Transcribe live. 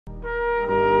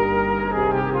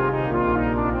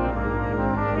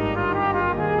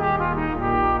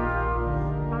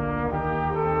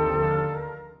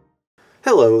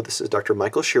Hello, this is Dr.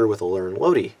 Michael Shear with Learn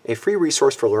LODI, a free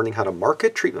resource for learning how to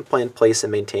market, treatment plan, place,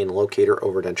 and maintain locator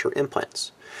overdenture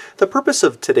implants. The purpose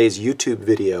of today's YouTube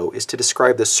video is to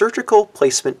describe the surgical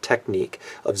placement technique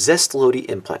of Zest LODI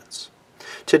implants.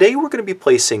 Today we're going to be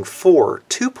placing four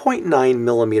 2.9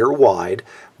 millimeter wide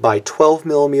by 12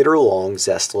 millimeter long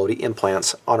Zest LODI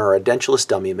implants on our edentulous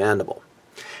dummy mandible.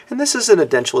 And this is an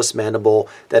edentulous mandible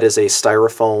that is a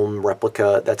styrofoam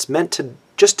replica that's meant to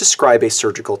just describe a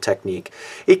surgical technique.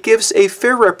 It gives a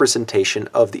fair representation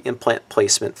of the implant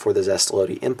placement for the Zest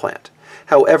LODI implant.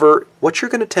 However, what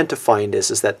you're going to tend to find is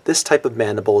that this type of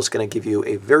mandible is going to give you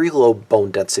a very low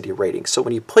bone density rating. So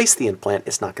when you place the implant,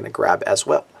 it's not going to grab as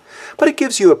well. But it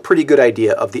gives you a pretty good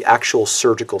idea of the actual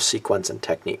surgical sequence and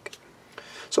technique.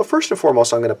 So first and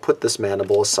foremost, I'm going to put this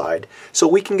mandible aside so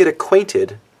we can get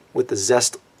acquainted with the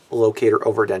Zest locator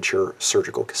overdenture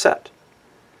surgical cassette.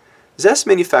 Zest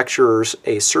manufactures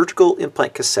a surgical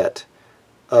implant cassette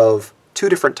of two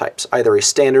different types, either a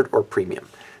standard or premium.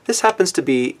 This happens to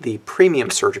be the premium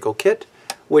surgical kit,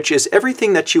 which is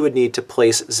everything that you would need to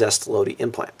place Zest LODI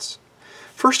implants.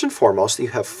 First and foremost, you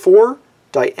have 4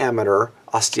 diameter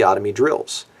osteotomy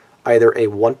drills, either a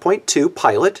 1.2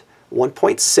 pilot,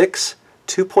 1.6,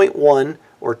 2.1,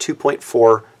 or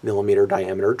 2.4 millimeter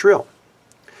diameter drill.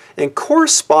 And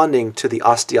corresponding to the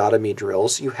osteotomy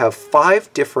drills, you have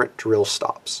 5 different drill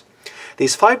stops.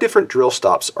 These 5 different drill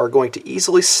stops are going to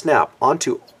easily snap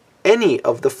onto any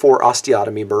of the 4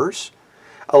 osteotomy burrs,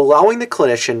 allowing the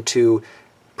clinician to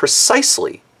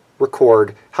precisely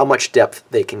record how much depth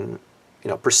they can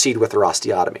proceed with their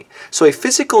osteotomy. So a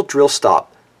physical drill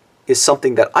stop is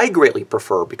something that I greatly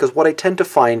prefer, because what I tend to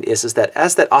find is that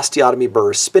as that osteotomy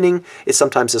burr is spinning, it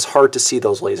sometimes is hard to see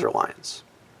those laser lines.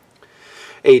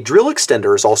 A drill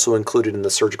extender is also included in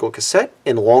the surgical cassette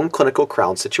in long clinical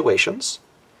crown situations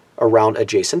around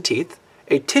adjacent teeth.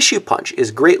 A tissue punch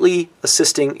is greatly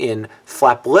assisting in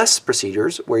flapless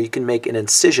procedures where you can make an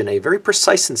incision, a very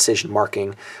precise incision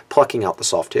marking, plucking out the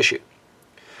soft tissue.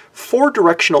 4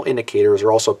 directional indicators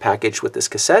are also packaged with this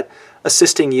cassette,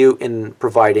 assisting you in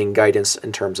providing guidance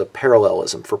in terms of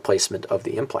parallelism for placement of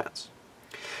the implants.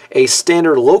 A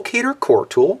standard locator core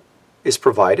tool is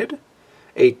provided,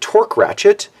 a torque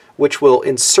ratchet, which will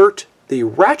insert the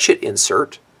ratchet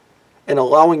insert and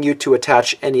allowing you to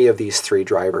attach any of these 3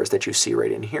 drivers that you see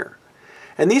right in here.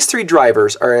 And these 3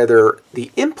 drivers are either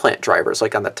the implant drivers,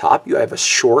 like on the top, you have a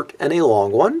short and a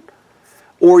long one,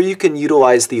 or you can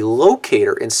utilize the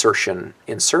locator insertion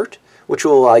insert, which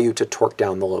will allow you to torque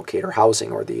down the locator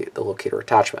housing or the locator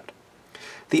attachment.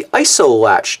 The iso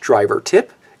latch driver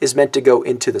tip is meant to go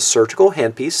into the surgical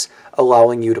handpiece,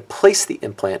 allowing you to place the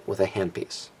implant with a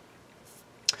handpiece.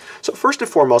 So first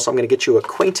and foremost, I'm going to get you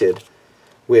acquainted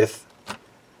with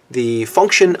the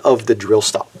function of the drill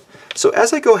stop. So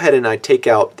as I go ahead and I take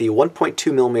out the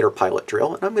 1.2 millimeter pilot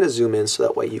drill, and I'm going to zoom in so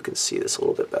that way you can see this a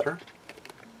little bit better.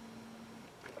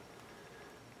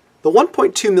 The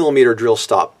 1.2 millimeter drill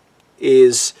stop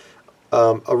is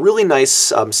a really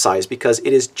nice size because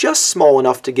it is just small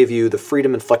enough to give you the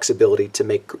freedom and flexibility to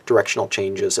make directional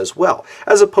changes as well,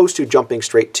 as opposed to jumping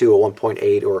straight to a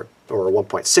 1.8 or a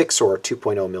 1.6 or a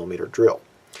 2.0 millimeter drill.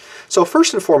 So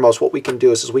first and foremost, what we can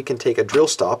do is we can take a drill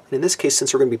stop, and in this case,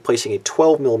 since we're going to be placing a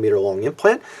 12 millimeter long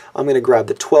implant, I'm going to grab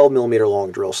the 12 millimeter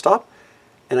long drill stop,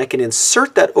 and I can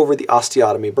insert that over the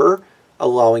osteotomy burr,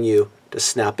 allowing you to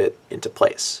snap it into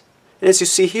place. And as you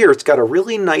see here, it's got a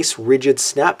really nice rigid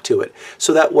snap to it,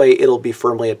 so that way it'll be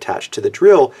firmly attached to the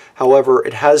drill. However,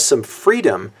 it has some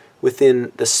freedom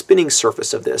within the spinning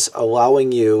surface of this,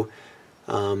 allowing you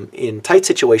in tight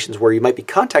situations where you might be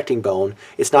contacting bone,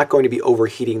 it's not going to be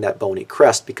overheating that bony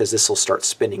crest because this will start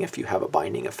spinning if you have a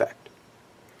binding effect.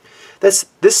 This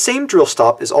same drill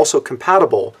stop is also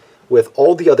compatible with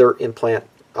all the other implant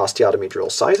osteotomy drill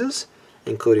sizes,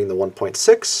 including the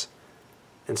 1.6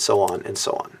 and so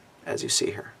on, as you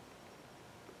see here.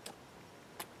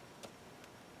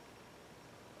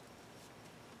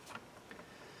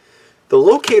 The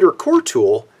locator core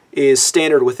tool is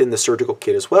standard within the surgical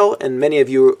kit as well, and many of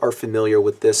you are familiar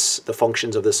with the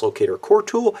functions of this locator core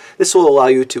tool. This will allow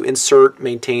you to insert,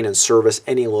 maintain, and service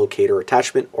any locator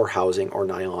attachment or housing or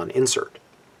nylon insert.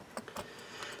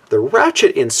 The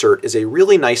ratchet insert is a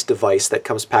really nice device that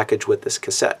comes packaged with this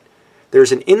cassette.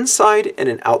 There's an inside and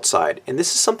an outside, and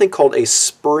this is something called a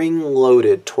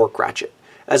spring-loaded torque ratchet,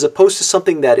 as opposed to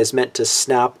something that is meant to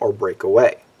snap or break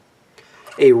away.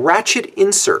 A ratchet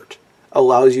insert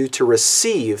allows you to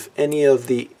receive any of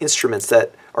the instruments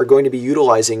that are going to be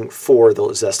utilizing for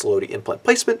the Zest LODI implant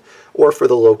placement or for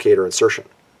the locator insertion.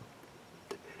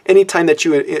 Anytime that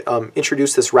you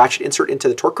introduce this ratchet insert into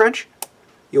the torque wrench,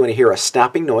 You want to hear a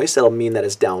snapping noise. That'll mean that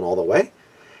it's down all the way.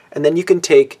 And then you can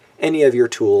take any of your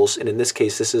tools, and in this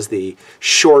case this is the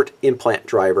short implant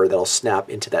driver that'll snap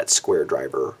into that square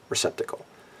driver receptacle.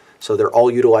 So they're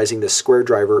all utilizing this square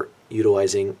driver,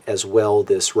 utilizing as well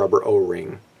this rubber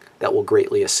O-ring that will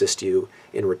greatly assist you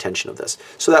in retention of this.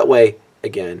 So that way,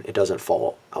 again, it doesn't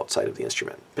fall outside of the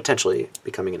instrument, potentially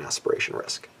becoming an aspiration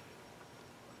risk.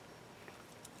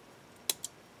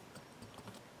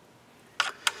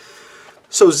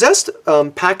 So Zest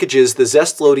packages the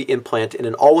Zest LODI implant in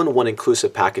an all-in-one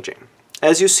inclusive packaging.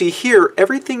 As you see here,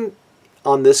 everything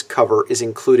on this cover is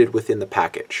included within the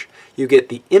package. You get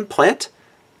the implant,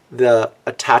 the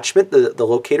attachment, the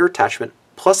locator attachment,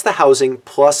 plus the housing,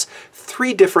 plus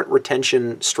 3 different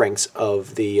retention strengths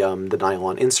of the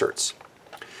nylon inserts.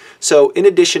 So in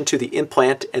addition to the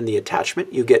implant and the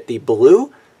attachment, you get the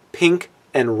blue, pink,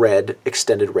 and red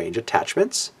extended range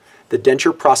attachments, the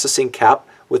denture processing cap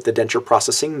with the denture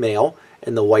processing male,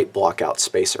 and the white blockout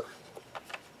spacer.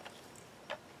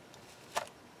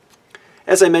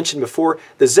 As I mentioned before,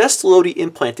 the Zest LODI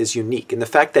implant is unique in the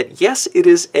fact that yes, it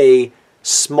is a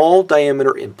small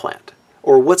diameter implant,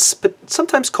 or what's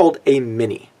sometimes called a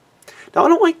mini. Now I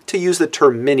don't like to use the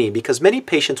term mini because many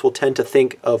patients will tend to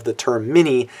think of the term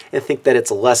mini and think that it's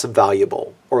less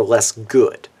valuable or less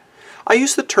good. I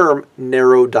use the term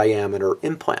narrow diameter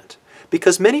implant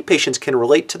because many patients can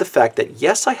relate to the fact that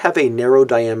yes, I have a narrow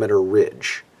diameter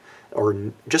ridge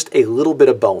or just a little bit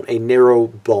of bone, a narrow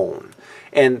bone.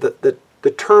 And the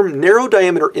term narrow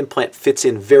diameter implant fits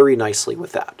in very nicely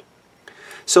with that.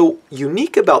 So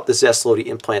unique about the Zest LODI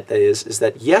implant is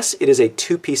that yes, it is a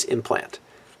 2-piece implant.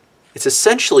 It's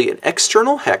essentially an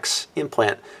external hex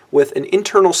implant with an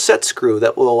internal set screw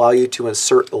that will allow you to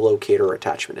insert the locator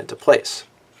attachment into place.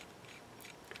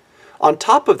 On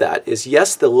top of that is,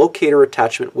 yes, the locator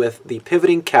attachment with the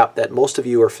pivoting cap that most of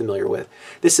you are familiar with.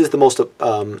 This is the most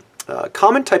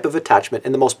common type of attachment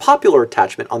and the most popular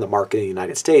attachment on the market in the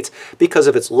United States because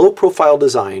of its low profile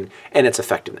design and its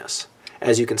effectiveness.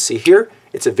 As you can see here,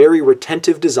 it's a very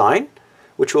retentive design,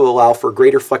 which will allow for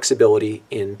greater flexibility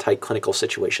in tight clinical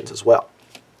situations as well.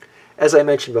 As I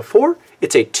mentioned before,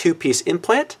 it's a 2-piece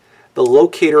implant. The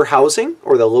locator housing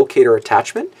or the locator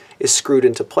attachment is screwed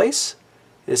into place.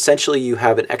 And essentially you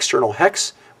have an external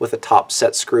hex with a top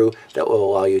set screw that will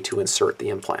allow you to insert the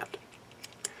implant.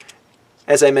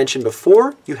 As I mentioned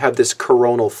before, you have this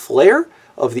coronal flare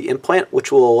of the implant,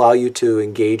 which will allow you to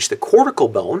engage the cortical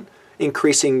bone,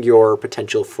 increasing your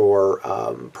potential for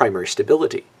primary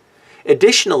stability.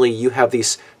 Additionally, you have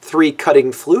these 3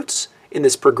 cutting flutes in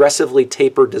this progressively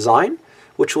tapered design,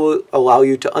 which will allow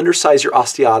you to undersize your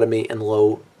osteotomy in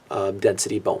low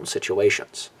density bone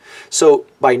situations. So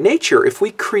by nature, if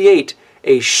we create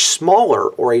a smaller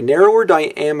or a narrower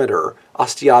diameter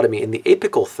osteotomy in the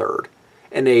apical third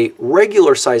and a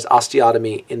regular sized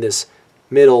osteotomy in this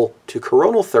middle to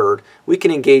coronal third, we can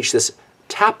engage this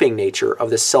tapping nature of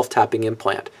this self-tapping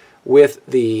implant with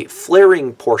the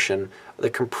flaring portion, the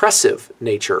compressive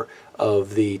nature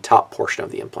of the top portion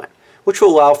of the implant, which will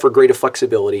allow for greater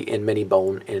flexibility in many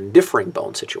bone and differing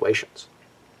bone situations.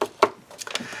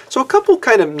 So a couple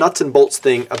kind of nuts and bolts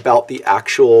thing about the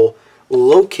actual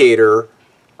locator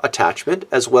attachment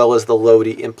as well as the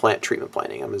LODI implant treatment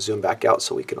planning. I'm going to zoom back out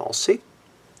so we can all see.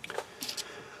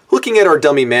 Looking at our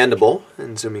dummy mandible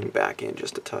and zooming back in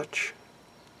just a touch.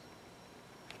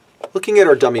 Looking at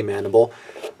our dummy mandible,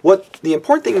 what the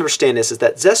important thing to understand is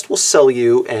that Zest will sell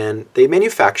you, and they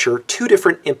manufacture 2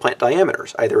 different implant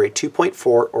diameters, either a 2.4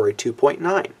 or a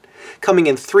 2.9, coming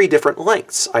in 3 different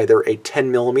lengths, either a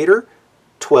 10 millimeter,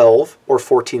 12, or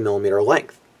 14 millimeter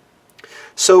length.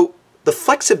 So the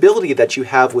flexibility that you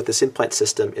have with this implant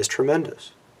system is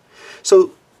tremendous.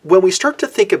 So when we start to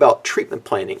think about treatment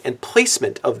planning and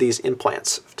placement of these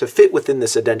implants to fit within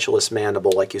this edentulous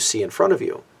mandible like you see in front of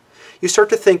you, you start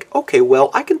to think, okay, well,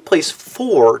 I can place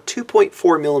 4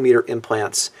 2.4 millimeter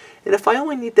implants, and if I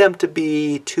only need them to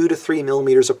be 2 to 3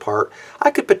 millimeters apart,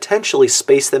 I could potentially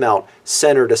space them out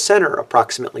center to center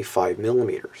approximately 5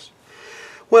 millimeters.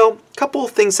 Well, a couple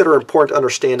of things that are important to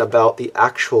understand about the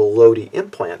actual LODI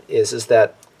implant is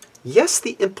that, yes,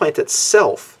 the implant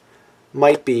itself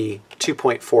might be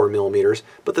 2.4 millimeters,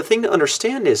 but the thing to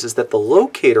understand is that the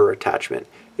locator attachment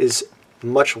is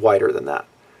much wider than that.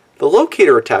 The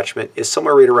locator attachment is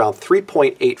somewhere right around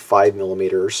 3.85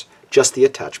 millimeters, just the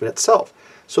attachment itself.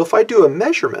 So if I do a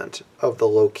measurement of the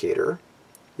locator,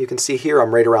 you can see here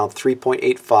I'm right around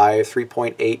 3.85,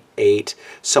 3.88,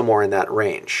 somewhere in that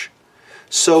range.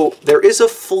 So there is a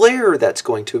flare that's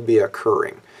going to be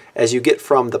occurring as you get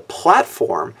from the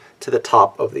platform to the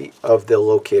top of the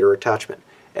locator attachment.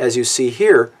 As you see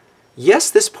here,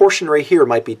 Yes, this portion right here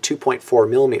might be 2.4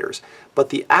 millimeters, but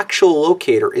the actual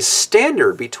locator is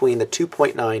standard between the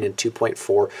 2.9 and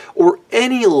 2.4, or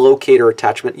any locator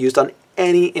attachment used on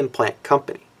any implant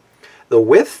company. The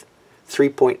width,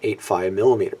 3.85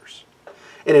 millimeters.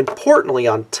 And importantly,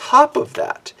 on top of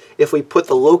that, if we put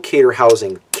the locator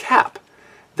housing cap,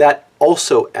 that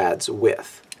also adds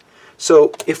width.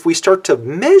 So if we start to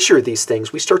measure these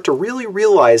things, we start to really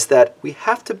realize that we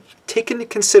have to take into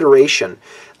consideration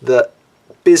the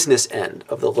business end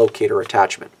of the locator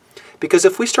attachment. Because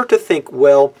if we start to think,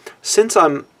 well, since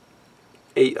I'm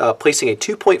placing a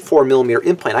 2.4 millimeter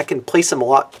implant, I can place them a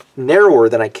lot narrower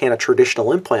than I can a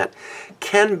traditional implant,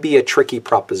 can be a tricky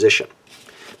proposition.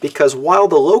 Because while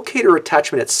the locator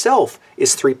attachment itself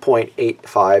is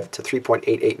 3.85 to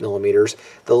 3.88 millimeters,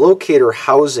 the locator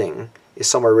housing is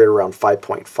somewhere right around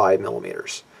 5.5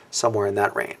 millimeters, somewhere in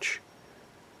that range.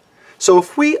 So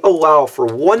if we allow for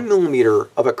 1 millimeter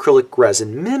of acrylic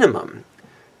resin minimum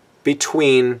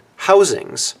between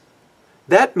housings,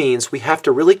 that means we have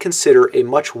to really consider a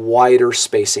much wider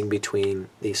spacing between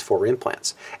these 4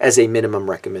 implants as a minimum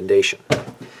recommendation.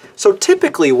 So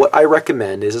typically what I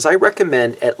recommend is I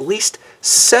recommend at least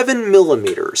 7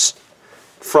 millimeters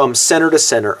from center to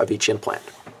center of each implant.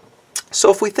 So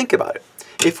if we think about it,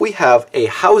 if we have a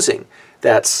housing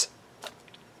that's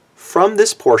from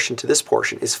this portion to this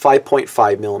portion is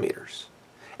 5.5 millimeters,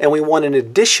 and we want an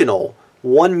additional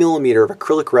 1 millimeter of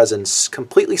acrylic resin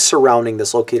completely surrounding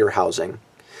this locator housing,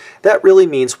 that really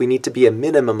means we need to be a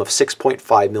minimum of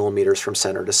 6.5 millimeters from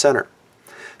center to center.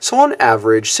 So on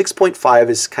average, 6.5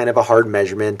 is kind of a hard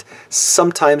measurement.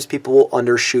 Sometimes people will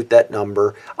undershoot that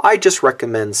number. I just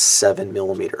recommend 7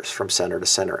 millimeters from center to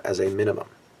center as a minimum.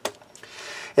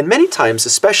 And many times,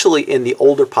 especially in the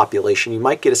older population, you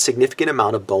might get a significant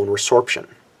amount of bone resorption.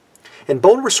 And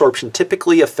bone resorption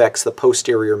typically affects the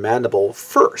posterior mandible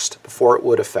first, before it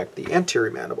would affect the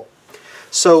anterior mandible.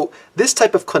 So this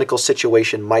type of clinical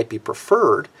situation might be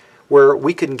preferred, where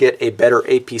we can get a better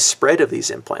AP spread of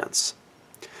these implants.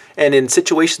 And in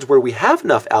situations where we have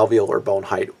enough alveolar bone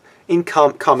height, in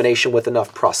combination with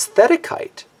enough prosthetic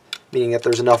height, meaning that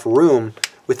there's enough room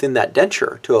within that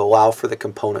denture to allow for the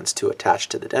components to attach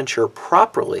to the denture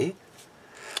properly,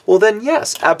 well then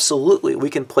yes, absolutely, we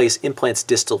can place implants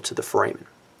distal to the foramen.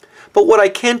 But what I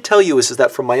can tell you is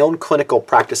that from my own clinical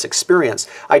practice experience,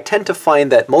 I tend to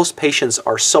find that most patients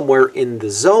are somewhere in the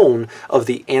zone of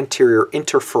the anterior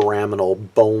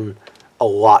interforaminal bone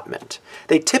allotment.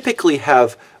 They typically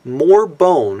have more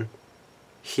bone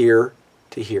here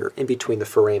to here in between the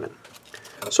foramen.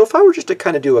 So if I were just to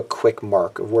kind of do a quick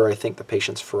mark of where I think the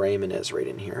patient's foramen is right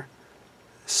in here,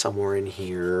 somewhere in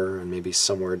here, and maybe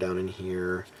somewhere down in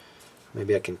here,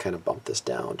 maybe I can kind of bump this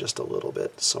down just a little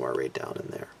bit, somewhere right down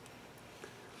in there.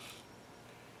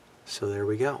 So there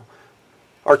we go.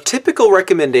 Our typical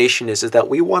recommendation is that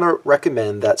we want to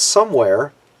recommend that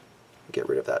somewhere, get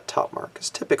rid of that top mark,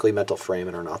 because typically mental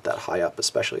foramen are not that high up,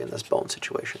 especially in this bone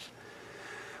situation.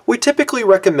 We typically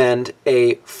recommend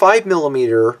a 5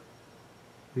 millimeter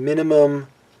minimum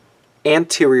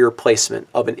anterior placement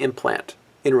of an implant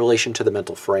in relation to the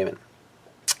mental foramen.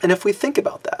 And if we think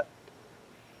about that,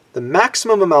 the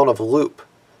maximum amount of loop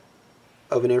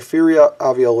of an inferior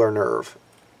alveolar nerve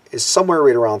is somewhere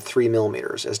right around 3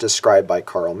 millimeters, as described by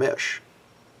Carl Misch.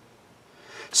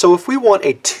 So if we want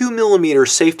a 2 millimeter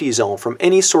safety zone from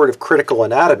any sort of critical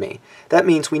anatomy, that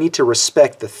means we need to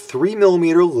respect the 3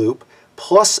 millimeter loop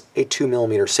plus a 2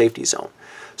 millimeter safety zone.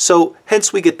 So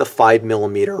hence we get the 5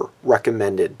 millimeter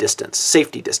recommended distance,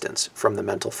 safety distance from the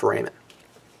mental foramen.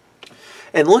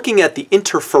 And looking at the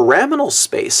interforaminal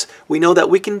space, we know that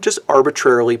we can just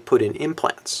arbitrarily put in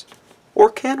implants. Or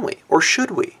can we? Or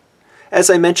should we? As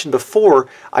I mentioned before,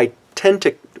 I tend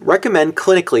to recommend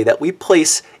clinically that we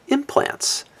place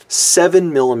implants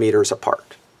 7 millimeters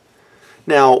apart.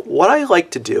 Now, what I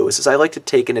like to do is I like to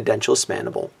take an edentulous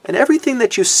mandible, and everything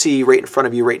that you see right in front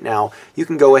of you right now, you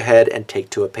can go ahead and take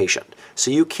to a patient. So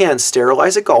you can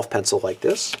sterilize a golf pencil like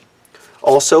this,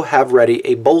 also have ready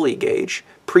a Bowley gauge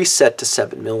preset to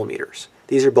 7 millimeters.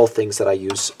 These are both things that I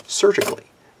use surgically.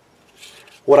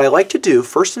 What I like to do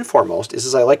first and foremost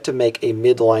is I like to make a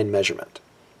midline measurement.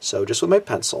 So just with my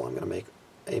pencil, I'm going to make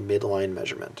a midline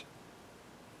measurement.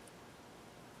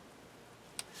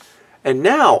 And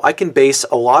now I can base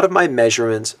a lot of my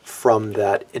measurements from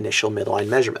that initial midline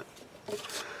measurement.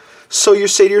 So you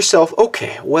say to yourself,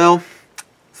 okay, well,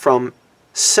 from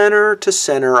center to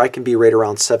center, I can be right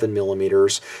around 7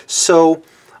 millimeters. So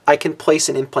I can place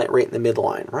an implant right in the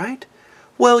midline, right?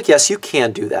 Well, yes, you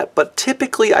can do that, but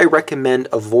typically I recommend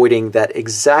avoiding that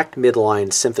exact midline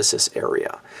symphysis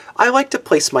area. I like to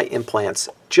place my implants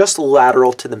just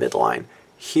lateral to the midline,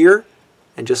 here,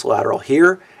 and just lateral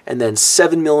here, and then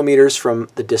 7 millimeters from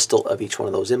the distal of each one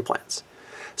of those implants.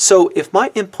 So if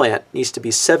my implant needs to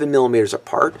be 7 millimeters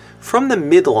apart, from the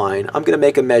midline, I'm going to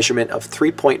make a measurement of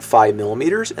 3.5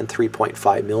 millimeters and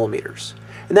 3.5 millimeters.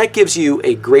 And that gives you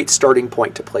a great starting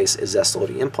point to place a Zest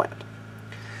LODI implant.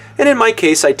 And in my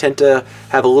case, I tend to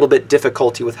have a little bit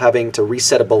difficulty with having to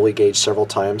reset a Boley gauge several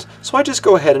times. So I just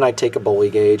go ahead and I take a Boley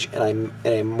gauge and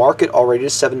I mark it already to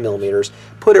 7 millimeters,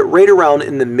 put it right around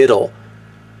in the middle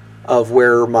of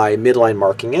where my midline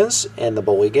marking is and the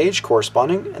Boley gauge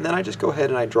corresponding, and then I just go ahead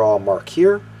and I draw a mark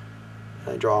here,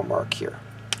 and I draw a mark here.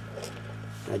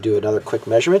 And I do another quick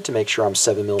measurement to make sure I'm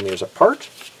 7 millimeters apart,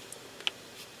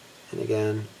 and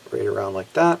again, right around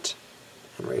like that,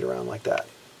 and right around like that,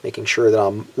 making sure that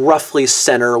I'm roughly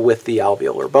center with the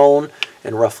alveolar bone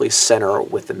and roughly center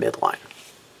with the midline.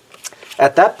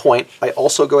 At that point, I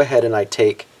also go ahead and I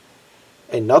take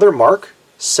another mark,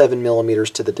 7 millimeters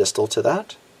to the distal to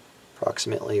that,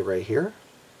 approximately right here,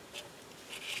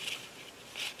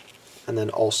 and then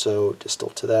also distal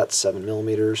to that, 7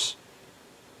 millimeters,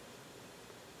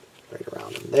 right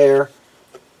around in there.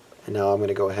 And now I'm going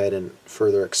to go ahead and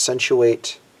further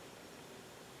accentuate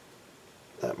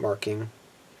that marking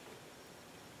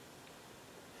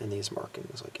and these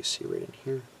markings like you see right in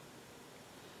here,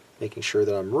 making sure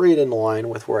that I'm right in line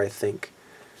with where I think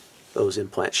those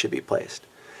implants should be placed.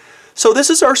 So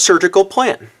this is our surgical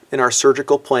plan, and our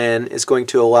surgical plan is going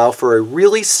to allow for a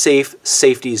really safe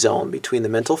safety zone between the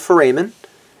mental foramen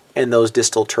and those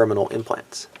distal terminal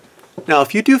implants. Now,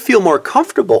 if you do feel more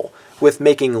comfortable with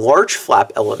making large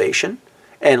flap elevation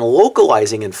and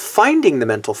localizing and finding the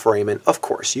mental foramen, of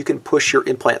course, you can push your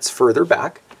implants further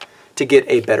back to get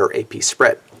a better AP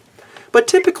spread. But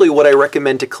typically what I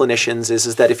recommend to clinicians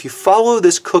is that if you follow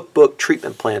this cookbook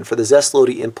treatment plan for the Zest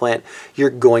LODI implant, you're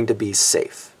going to be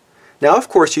safe. Now, of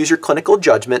course, use your clinical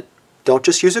judgment. Don't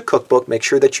just use a cookbook. Make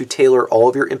sure that you tailor all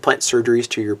of your implant surgeries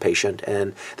to your patient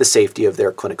and the safety of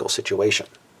their clinical situation.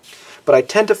 But I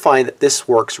tend to find that this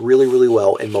works really, really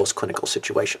well in most clinical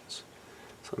situations.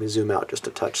 So let me zoom out just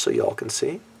a touch so you all can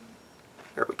see.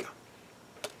 There we go.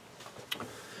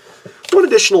 One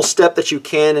additional step that you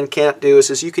can and can't do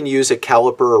is you can use a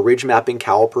caliper, a ridge mapping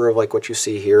caliper of like what you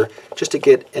see here, just to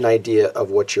get an idea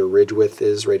of what your ridge width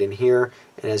is right in here.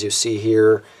 And as you see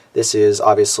here, this is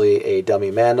obviously a dummy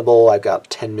mandible. I've got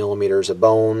 10 millimeters of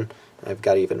bone. I've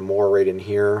got even more right in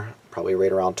here, probably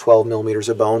right around 12 millimeters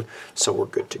of bone, so we're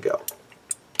good to go.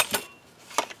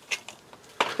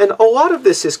 And a lot of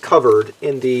this is covered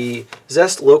in the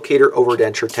Zest Locator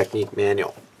Overdenture Technique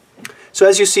Manual. So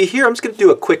as you see here, I'm just going to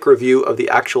do a quick review of the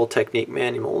actual technique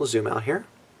manual. We'll zoom out here.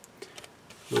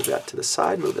 Move that to the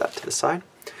side, move that to the side.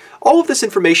 All of this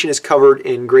information is covered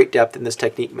in great depth in this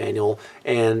technique manual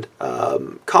and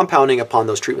compounding upon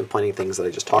those treatment planning things that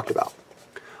I just talked about.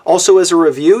 Also, as a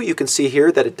review, you can see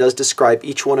here that it does describe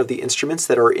each one of the instruments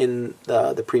that are in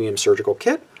the premium surgical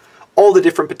kit, all the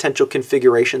different potential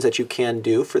configurations that you can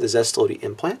do for the Zest LODI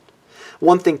implant.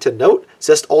 One thing to note,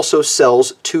 Zest also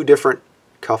sells 2 different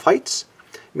cuff heights,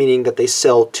 meaning that they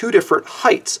sell 2 different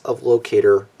heights of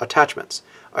locator attachments,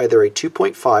 either a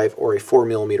 2.5 or a 4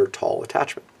 millimeter tall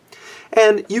attachment.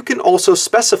 And you can also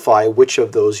specify which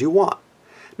of those you want.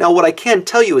 Now, what I can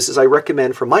tell you is I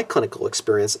recommend, from my clinical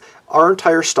experience, our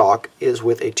entire stock is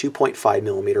with a 2.5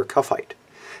 millimeter cuff height.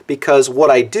 Because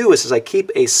what I do is I keep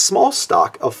a small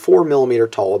stock of 4 millimeter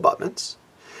tall abutments,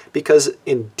 because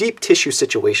in deep tissue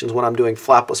situations, when I'm doing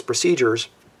flapless procedures,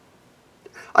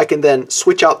 I can then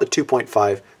switch out the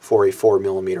 2.5 for a 4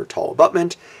 millimeter tall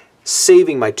abutment,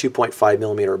 saving my 2.5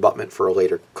 millimeter abutment for a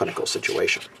later clinical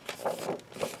situation.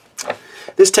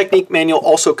 This technique manual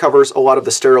also covers a lot of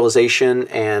the sterilization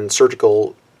and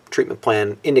surgical treatment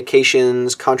plan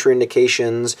indications,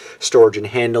 contraindications, storage and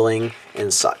handling,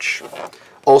 and such.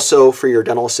 Also, for your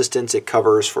dental assistants, it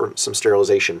covers for some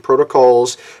sterilization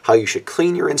protocols, how you should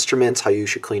clean your instruments, how you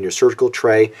should clean your surgical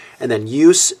tray, and then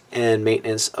use and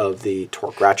maintenance of the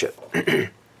torque ratchet.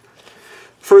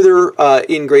 Further,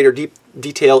 in greater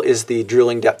detail is the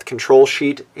drilling depth control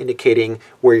sheet indicating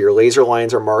where your laser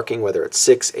lines are marking, whether it's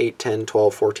 6, 8, 10,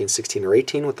 12, 14, 16, or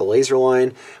 18 with the laser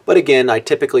line. But again, I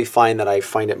typically find that I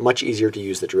find it much easier to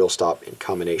use the drill stop in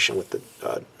combination with the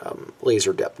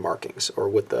laser depth markings or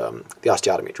with the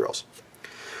osteotomy drills.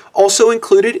 Also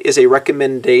included is a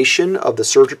recommendation of the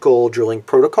surgical drilling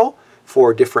protocol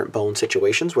for different bone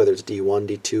situations, whether it's D1,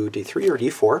 D2, D3, or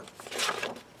D4.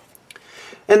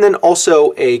 And then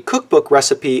also a cookbook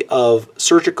recipe of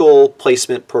surgical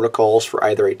placement protocols for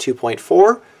either a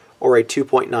 2.4 or a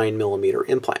 2.9 millimeter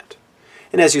implant.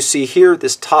 And as you see here,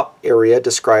 this top area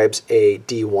describes a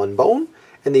D1 bone,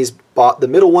 and the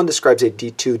middle one describes a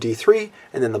D2, D3,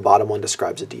 and then the bottom one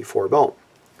describes a D4 bone.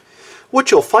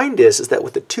 What you'll find is that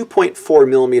with the 2.4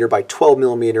 millimeter by 12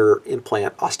 millimeter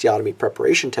implant osteotomy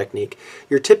preparation technique,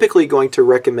 you're typically going to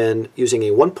recommend using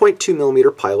a 1.2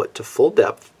 millimeter pilot to full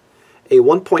depth, a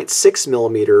 1.6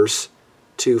 millimeters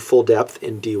to full depth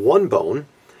in D1 bone,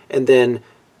 and then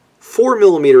 4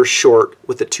 millimeters short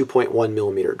with the 2.1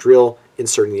 millimeter drill,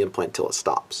 inserting the implant till it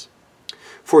stops.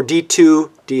 For D2,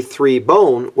 D3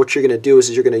 bone, what you're going to do is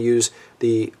you're going to use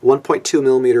the 1.2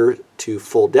 millimeter to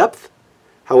full depth.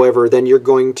 However, then you're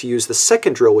going to use the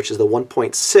second drill, which is the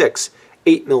 1.6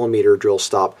 8 millimeter drill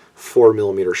stop, 4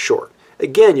 millimeters short.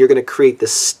 Again, you're going to create the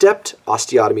stepped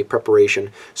osteotomy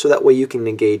preparation so that way you can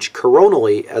engage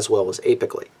coronally as well as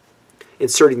apically,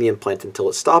 inserting the implant until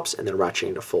it stops and then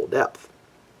ratcheting to full depth.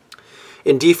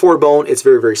 In D4 bone, it's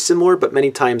very, very similar, but many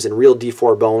times in real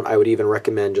D4 bone, I would even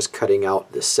recommend just cutting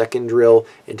out the second drill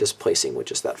and just placing with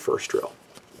just that first drill.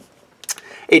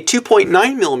 A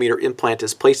 2.9 millimeter implant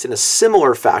is placed in a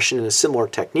similar fashion, in a similar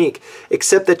technique,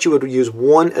 except that you would use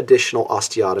one additional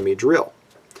osteotomy drill.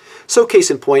 So case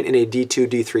in point, in a D2,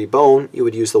 D3 bone, you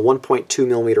would use the 1.2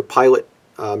 millimeter pilot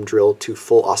drill to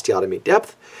full osteotomy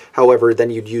depth. However,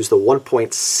 then you'd use the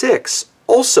 1.6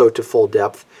 also to full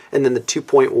depth, and then the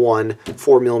 2.1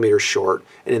 4 millimeters short,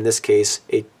 and in this case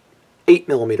a 8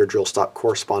 millimeter drill stop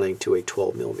corresponding to a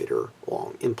 12 millimeter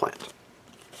long implant.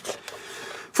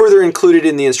 Further included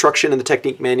in the instruction and the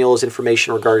technique manual is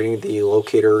information regarding the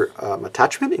locator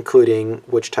attachment, including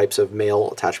which types of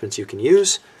male attachments you can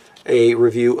use, a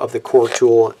review of the core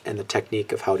tool and the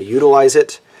technique of how to utilize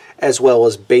it, as well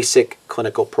as basic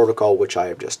clinical protocol, which I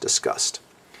have just discussed.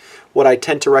 What I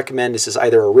tend to recommend is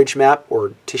either a ridge map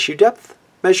or tissue depth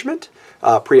measurement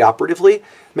preoperatively.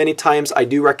 Many times I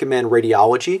do recommend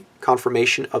radiology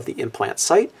confirmation of the implant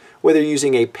site, whether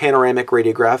using a panoramic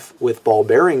radiograph with ball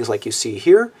bearings like you see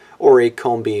here, or a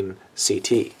cone beam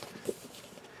CT.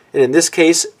 And in this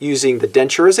case, using the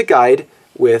denture as a guide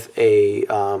with a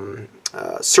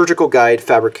surgical guide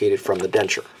fabricated from the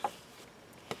denture.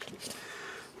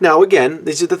 Now again,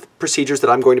 these are the procedures that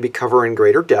I'm going to be covering in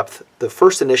greater depth. The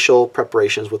first initial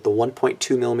preparations with the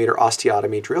 1.2 millimeter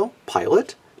osteotomy drill,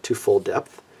 pilot to full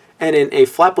depth. And in a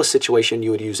flapless situation,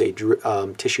 you would use a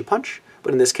tissue punch,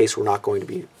 but in this case, we're not going to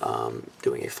be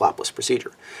doing a flapless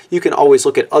procedure. You can always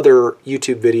look at other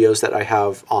YouTube videos that I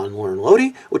have on Learn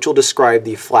LODI, which will describe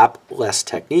the flapless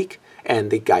technique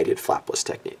and the guided flapless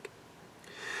technique.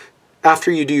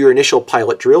 After you do your initial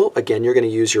pilot drill, again, you're going to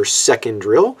use your second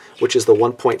drill, which is the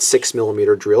 1.6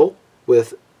 millimeter drill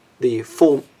with the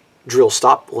full drill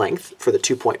stop length for the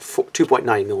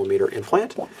 2.9 millimeter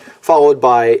implant, followed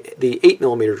by the 8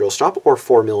 millimeter drill stop, or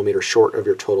 4 millimeters short of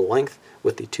your total length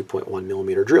with the 2.1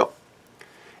 millimeter drill.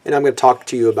 And I'm going to talk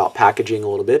to you about packaging a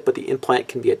little bit, but the implant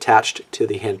can be attached to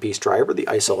the handpiece driver, the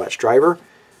iso-latch driver,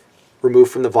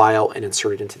 removed from the vial and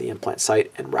inserted into the implant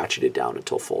site and ratcheted down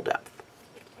until full depth.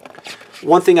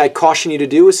 One thing I caution you to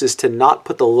do is to not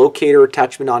put the locator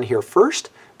attachment on here first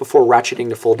before ratcheting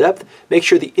to full depth. Make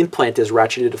sure the implant is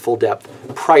ratcheted to full depth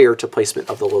prior to placement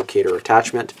of the locator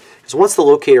attachment. Because once the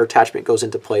locator attachment goes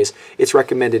into place, it's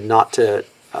recommended not to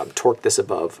torque this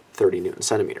above 30 Newton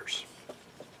centimeters.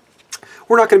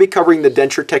 We're not going to be covering the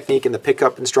denture technique and the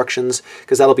pickup instructions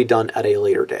because that'll be done at a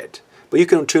later date. But you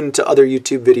can tune into other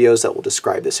YouTube videos that will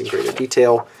describe this in greater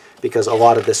detail because a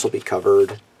lot of this will be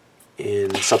covered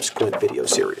in subsequent video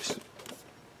series.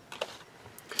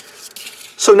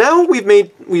 So now we've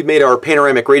made our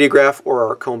panoramic radiograph or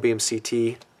our cone beam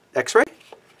CT X-ray,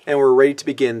 and we're ready to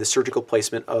begin the surgical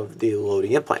placement of the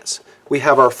LODI implants. We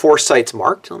have our 4 sites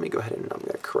marked. Let me go ahead and I'm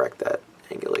going to correct that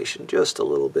angulation just a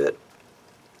little bit.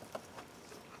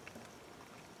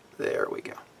 There we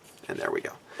go, and there we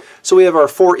go. So we have our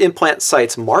 4 implant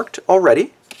sites marked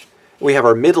already. We have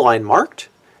our midline marked,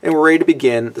 and we're ready to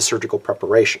begin the surgical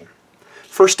preparation.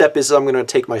 First step is I'm going to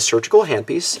take my surgical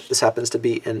handpiece. This happens to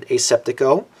be an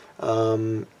Aseptico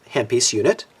handpiece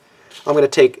unit. I'm going to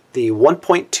take the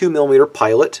 1.2 millimeter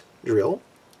pilot drill,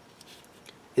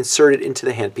 insert it into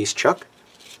the handpiece chuck,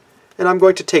 and I'm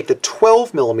going to take the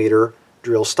 12 millimeter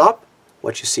drill stop,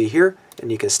 what you see here,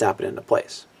 and you can snap it into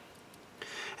place.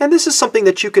 And this is something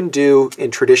that you can do in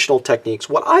traditional techniques.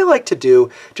 What I like to do,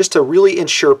 just to really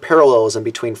ensure parallelism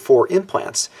between 4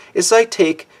 implants, is I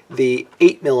take the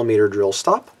 8 millimeter drill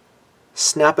stop,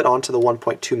 snap it onto the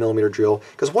 1.2 millimeter drill,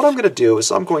 because what I'm going to do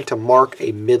is I'm going to mark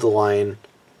a midline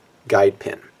guide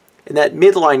pin. And that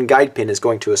midline guide pin is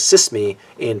going to assist me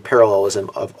in parallelism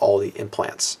of all the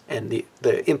implants and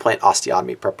the implant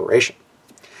osteotomy preparation.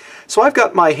 So I've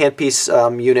got my handpiece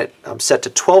unit set to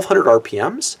 1200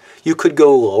 RPMs. You could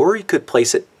go lower, you could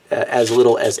place it as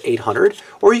little as 800,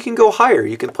 or you can go higher,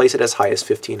 you can place it as high as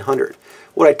 1500.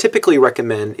 What I typically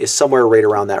recommend is somewhere right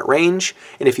around that range,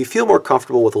 and if you feel more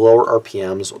comfortable with lower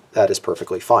RPMs, that is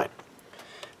perfectly fine.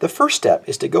 The first step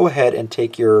is to go ahead and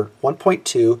take your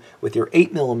 1.2 with your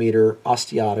 8mm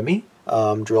osteotomy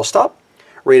drill stop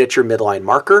right at your midline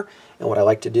marker, and what I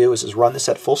like to do is run this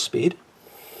at full speed,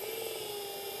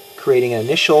 creating an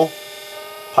initial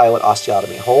pilot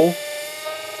osteotomy hole,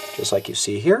 just like you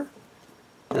see here.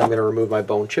 And I'm going to remove my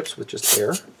bone chips with just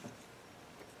air.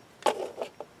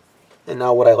 And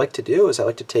now what I like to do is I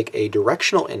like to take a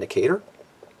directional indicator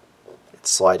and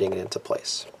sliding it into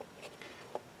place.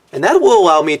 And that will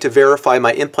allow me to verify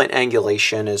my implant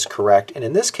angulation is correct. And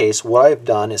in this case, what I've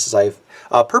done is I've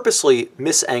purposely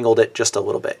misangled it just a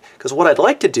little bit. Because what I'd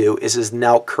like to do is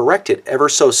now correct it ever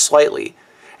so slightly.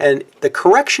 And the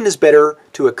correction is better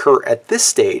to occur at this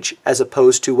stage as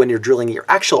opposed to when you're drilling your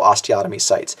actual osteotomy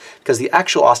sites. Because the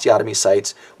actual osteotomy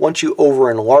sites, once you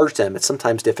over-enlarge them, it's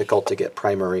sometimes difficult to get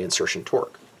primary insertion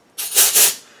torque.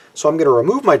 So I'm going to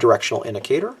remove my directional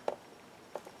indicator.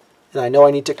 And I know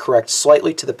I need to correct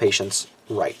slightly to the patient's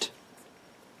right.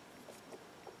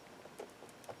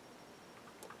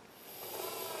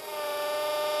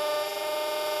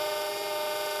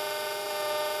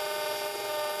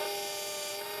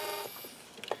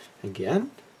 Again,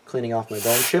 cleaning off my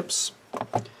bone chips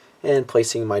and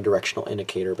placing my directional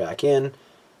indicator back in.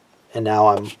 And now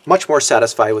I'm much more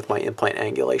satisfied with my implant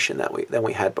angulation than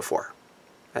we had before,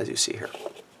 as you see here.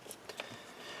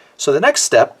 So the next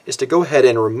step is to go ahead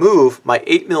and remove my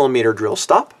 8mm drill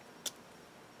stop,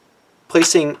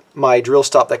 placing my drill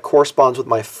stop that corresponds with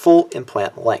my full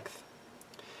implant length.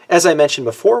 As I mentioned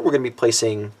before, we're going to be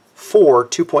placing 4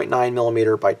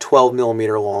 2.9mm by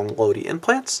 12mm long LODI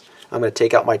implants. I'm going to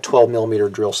take out my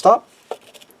 12mm drill stop.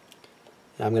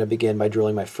 And I'm going to begin by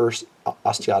drilling my first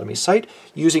osteotomy site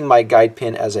using my guide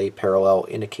pin as a parallel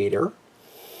indicator.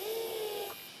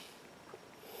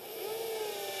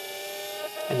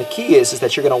 And the key is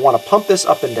that you're going to want to pump this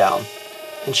up and down,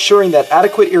 ensuring that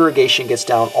adequate irrigation gets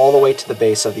down all the way to the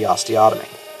base of the osteotomy.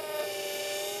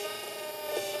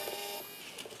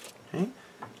 Okay.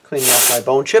 Cleaning off my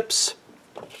bone chips.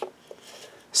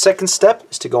 Second step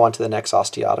is to go on to the next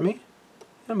osteotomy.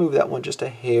 And move that one just a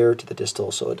hair to the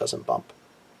distal so it doesn't bump.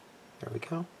 There we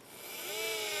go.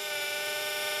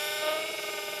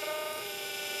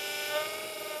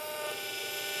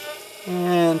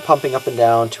 And pumping up and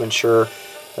down to ensure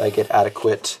that I get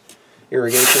adequate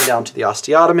irrigation down to the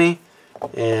osteotomy.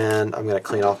 And I'm going to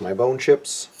clean off my bone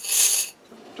chips,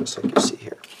 just like you see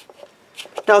here.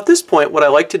 Now at this point, what I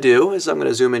like to do is I'm going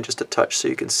to zoom in just a touch so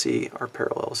you can see our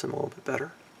parallelism a little bit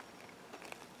better.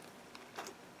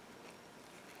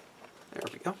 There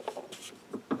we go.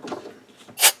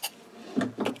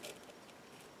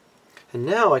 And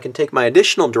now I can take my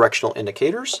additional directional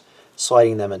indicators,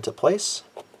 sliding them into place,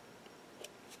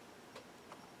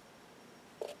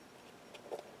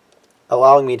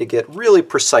 allowing me to get really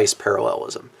precise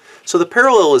parallelism. So the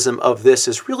parallelism of this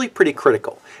is really pretty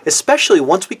critical, especially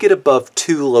once we get above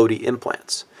 2 LODI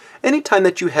implants. Anytime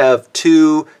that you have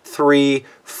 2, 3,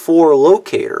 4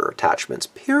 locator attachments,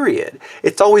 period,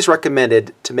 it's always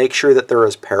recommended to make sure that they're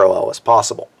as parallel as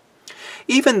possible.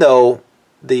 Even though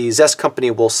the Zest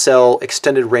company will sell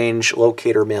extended range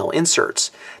locator male inserts,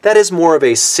 that is more of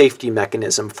a safety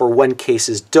mechanism for when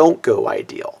cases don't go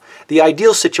ideal. The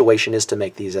ideal situation is to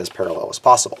make these as parallel as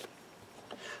possible.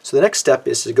 So the next step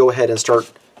is to go ahead and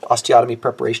start osteotomy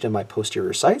preparation in my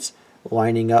posterior sites,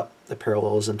 lining up the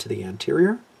parallelism to the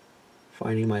anterior,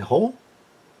 finding my hole,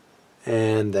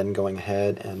 and then going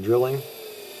ahead and drilling.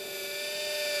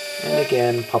 And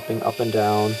again, pumping up and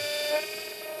down,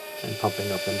 and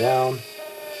pumping up and down,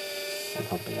 and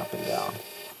pumping up and down.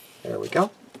 There we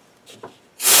go.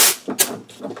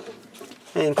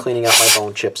 And cleaning out my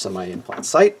bone chips in my implant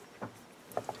site.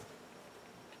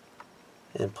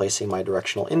 And placing my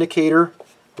directional indicator.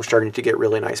 We're starting to get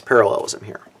really nice parallelism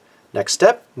here. Next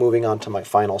step, moving on to my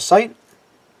final site.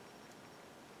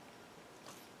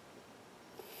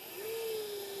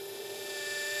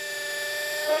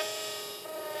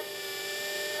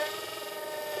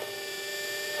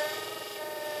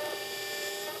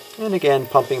 And again,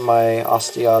 pumping my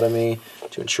osteotomy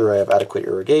to ensure I have adequate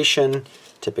irrigation.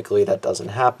 Typically that doesn't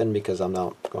happen because I'm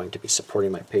not going to be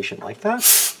supporting my patient like that.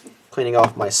 Cleaning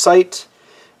off my site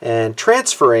and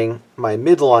transferring my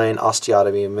midline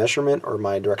osteotomy measurement or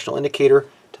my directional indicator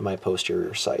to my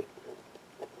posterior site.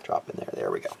 Drop in there.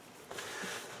 There we go.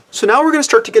 So now we're going to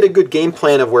start to get a good game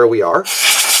plan of where we are.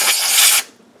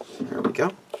 There we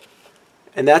go.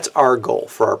 And that's our goal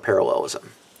for our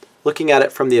parallelism. Looking at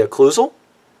it from the occlusal,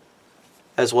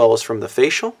 as well as from the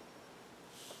facial,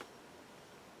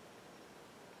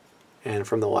 and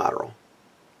from the lateral.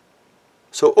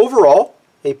 So overall,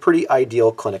 a pretty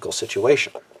ideal clinical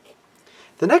situation.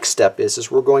 The next step is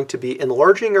we're going to be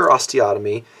enlarging our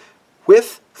osteotomy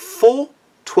with full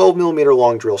 12 millimeter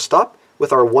long drill stop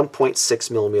with our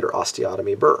 1.6 millimeter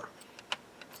osteotomy burr.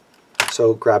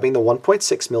 So grabbing the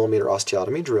 1.6 millimeter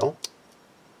osteotomy drill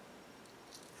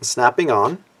and snapping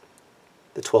on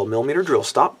the 12 millimeter drill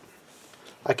stop,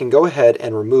 I can go ahead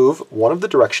and remove one of the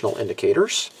directional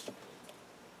indicators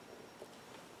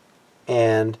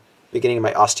and beginning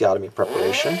my osteotomy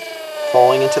preparation,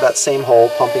 falling into that same hole,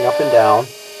 pumping up and down,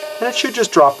 and it should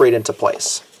just drop right into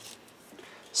place.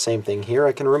 Same thing here,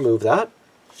 I can remove that,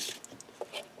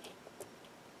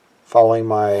 following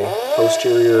my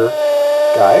posterior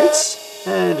guides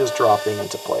and just dropping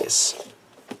into place.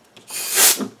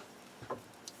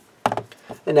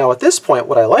 And now at this point,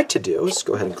 what I like to do is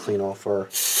go ahead and clean off our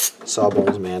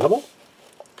sawbones mandible.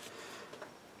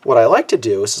 What I like to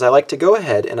do is I like to go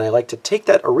ahead and I like to take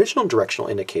that original directional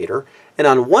indicator, and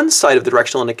on one side of the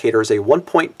directional indicator is a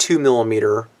 1.2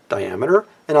 millimeter diameter,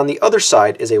 and on the other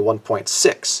side is a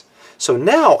 1.6. So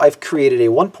now I've created a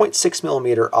 1.6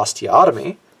 millimeter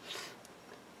osteotomy.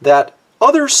 That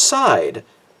other side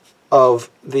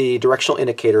of the directional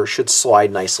indicator should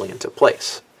slide nicely into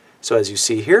place. So as you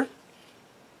see here,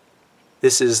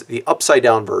 this is the upside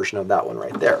down version of that one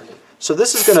right there. So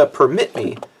this is going to permit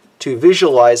me to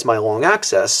visualize my long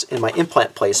axis in my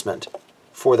implant placement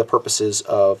for the purposes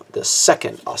of the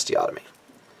second osteotomy.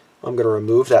 I'm going to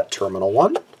remove that terminal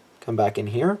one, come back in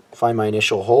here, find my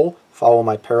initial hole, follow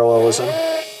my parallelism,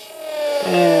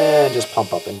 and just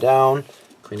pump up and down,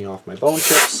 cleaning off my bone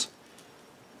chips.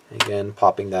 Again,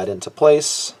 popping that into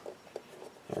place.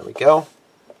 There we go.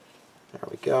 There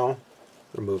we go.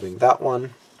 Removing that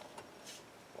one.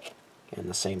 And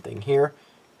the same thing here.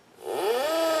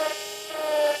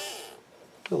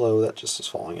 Below that just is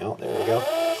falling out. There we go.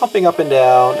 Pumping up and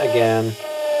down again.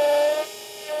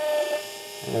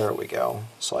 There we go.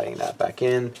 Sliding that back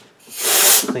in.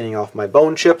 Cleaning off my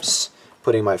bone chips.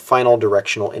 Putting my final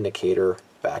directional indicator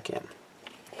back in.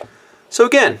 So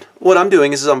again, what I'm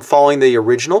doing is I'm following the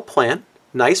original plan.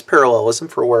 Nice parallelism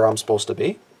for where I'm supposed to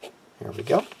be. There we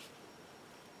go.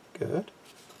 Good.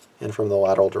 And from the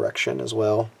lateral direction as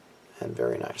well. And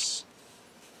very nice.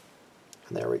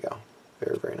 And there we go.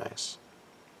 Very, very nice.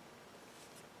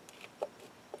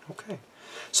 Okay.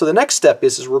 So the next step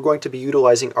is we're going to be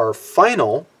utilizing our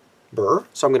final burr.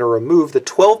 So I'm going to remove the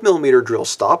 12 millimeter drill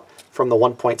stop from the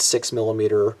 1.6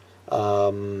 millimeter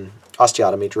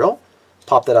osteotomy drill.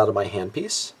 Pop that out of my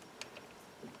handpiece.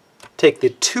 Take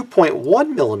the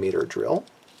 2.1 millimeter drill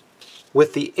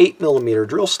with the 8 millimeter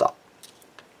drill stop.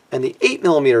 And the 8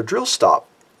 millimeter drill stop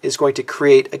is going to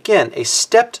create, again, a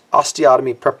stepped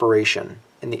osteotomy preparation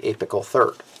in the apical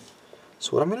third.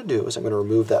 So what I'm going to do is I'm going to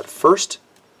remove that first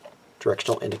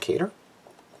directional indicator,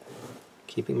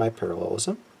 keeping my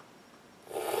parallelism,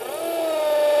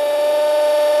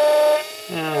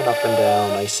 and up and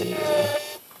down, nice and easy.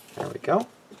 There we go.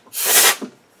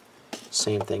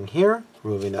 Same thing here,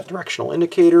 removing that directional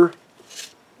indicator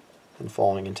and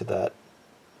falling into that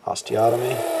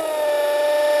osteotomy.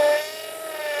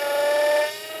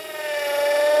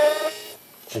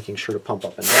 Making sure to pump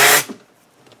up and down.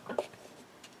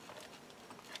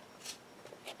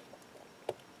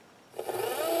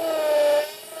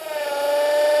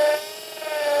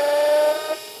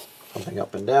 Pumping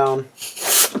up and down.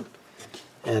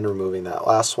 And removing that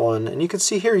last one. And you can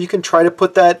see here, you can try to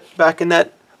put that back in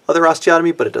that other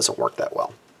osteotomy, but it doesn't work that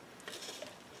well.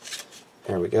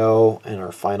 There we go, and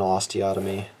our final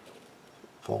osteotomy,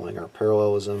 following our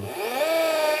parallelism.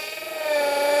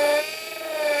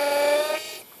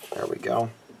 There we go,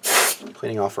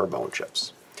 cleaning off our bone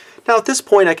chips. Now at this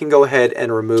point I can go ahead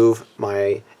and remove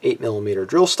my 8 millimeter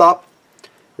drill stop,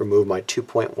 remove my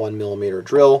 2.1 millimeter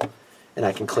drill, and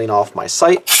I can clean off my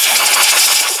site.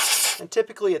 And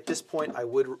typically at this point I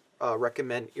would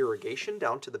recommend irrigation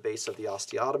down to the base of the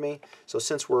osteotomy. So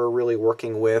since we're really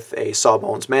working with a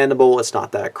sawbones mandible, it's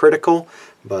not that critical,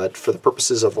 but for the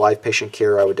purposes of live patient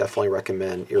care, I would definitely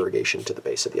recommend irrigation to the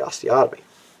base of the osteotomy.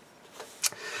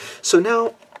 So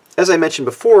now, as I mentioned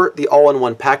before, the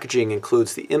all-in-one packaging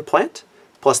includes the implant,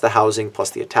 plus the housing, plus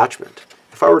the attachment.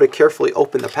 If I were to carefully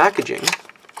open the packaging,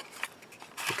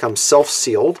 it comes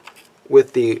self-sealed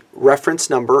with the reference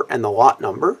number and the lot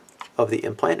number of the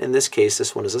implant. In this case,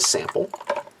 this one is a sample.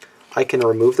 I can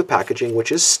remove the packaging,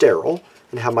 which is sterile,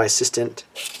 and have my assistant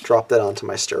drop that onto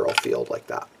my sterile field like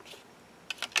that.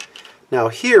 Now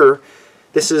here,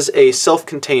 this is a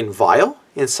self-contained vial.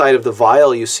 Inside of the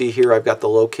vial, you see here I've got the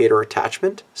locator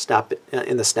attachment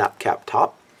in the snap cap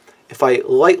top. If I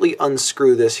lightly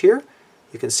unscrew this here,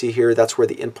 you can see here that's where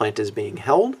the implant is being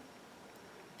held,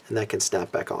 and that can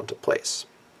snap back onto place.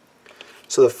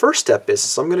 So the first step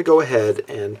is I'm going to go ahead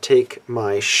and take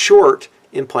my short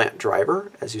implant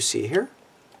driver, as you see here,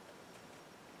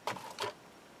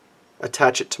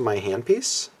 attach it to my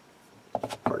handpiece.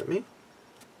 Pardon me.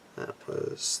 There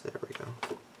we go.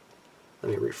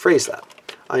 Let me rephrase that.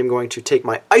 I'm going to take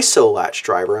my ISO latch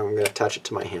driver and I'm going to attach it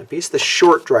to my handpiece. The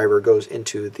short driver goes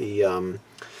into the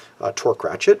torque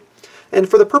ratchet. And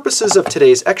for the purposes of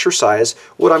today's exercise,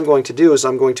 what I'm going to do is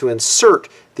I'm going to insert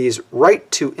these right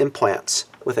two implants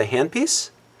with a handpiece,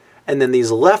 and then these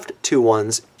left two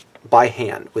ones by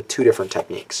hand with two different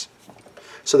techniques.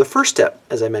 So the first step,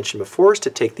 as I mentioned before, is to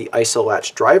take the ISO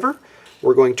latch driver.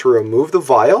 We're going to remove the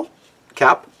vial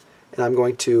cap, and I'm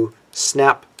going to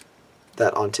snap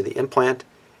that onto the implant.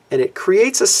 And it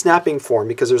creates a snapping form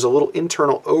because there's a little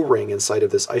internal O-ring inside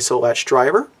of this ISO latch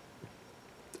driver,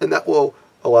 and that will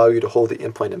allow you to hold the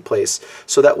implant in place.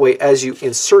 So that way, as you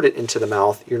insert it into the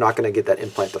mouth, you're not going to get that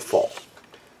implant to fall.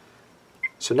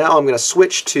 So now I'm going to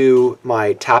switch to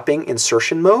my tapping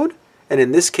insertion mode. And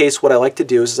in this case, what I like to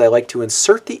do is I like to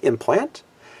insert the implant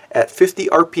at 50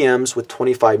 RPMs with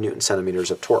 25 Newton centimeters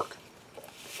of torque.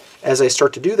 As I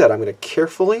start to do that, I'm going to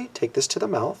carefully take this to the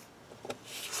mouth,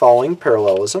 following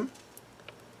parallelism.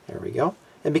 There we go.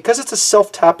 And because it's a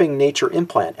self-tapping nature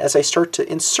implant, as I start to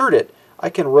insert it, I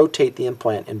can rotate the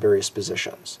implant in various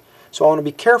positions. So I want to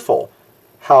be careful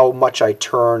how much I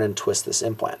turn and twist this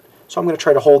implant. So I'm going to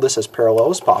try to hold this as parallel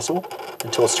as possible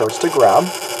until it starts to grab.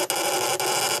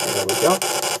 There we go.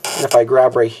 And if I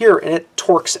grab right here and it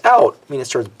torques out, I mean it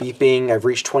starts beeping, I've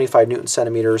reached 25 Newton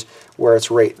centimeters where it's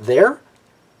right there,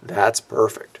 that's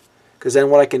perfect. Because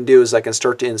then what I can do is I can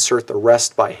start to insert the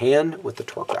rest by hand with the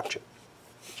torque ratchet.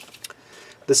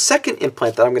 The second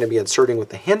implant that I'm going to be inserting with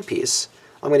the handpiece,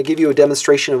 I'm going to give you a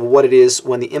demonstration of what it is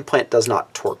when the implant does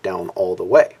not torque down all the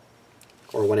way,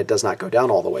 or when it does not go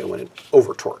down all the way, when it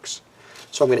over torques.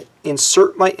 So I'm going to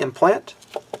insert my implant,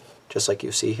 just like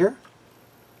you see here,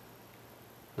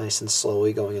 nice and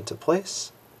slowly going into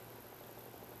place.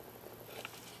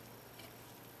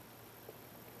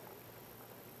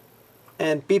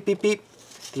 And beep, beep, beep,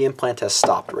 the implant has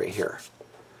stopped right here.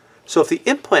 So if the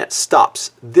implant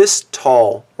stops this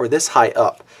tall or this high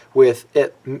up with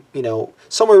it,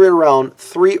 somewhere right around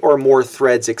 3 or more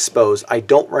threads exposed, I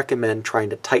don't recommend trying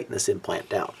to tighten this implant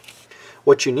down.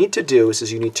 What you need to do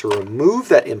is you need to remove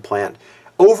that implant,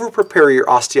 over-prepare your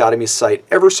osteotomy site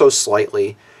ever so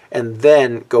slightly, and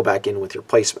then go back in with your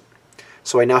placement.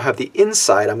 So I now have the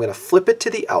inside. I'm going to flip it to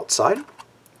the outside,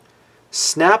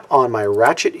 snap on my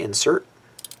ratchet insert,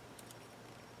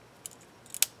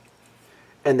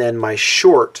 and then my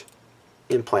short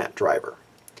implant driver.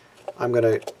 I'm going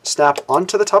to snap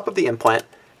onto the top of the implant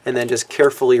and then just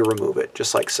carefully remove it,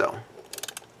 just like so.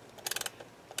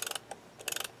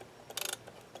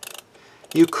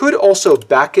 You could also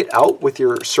back it out with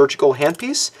your surgical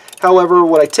handpiece. However,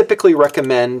 what I typically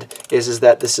recommend is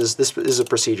that this is a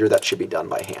procedure that should be done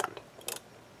by hand.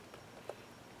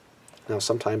 Now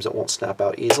sometimes it won't snap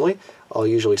out easily. I'll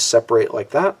usually separate like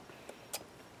that.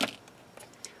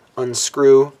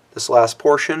 Unscrew this last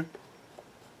portion,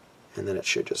 and then it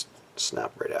should just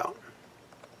snap right out.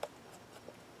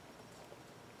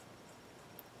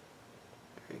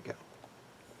 There you go.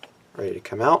 Ready to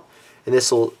come out. And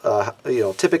this will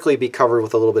typically be covered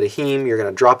with a little bit of heme. You're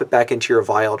going to drop it back into your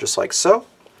vial just like so.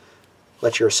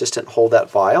 Let your assistant hold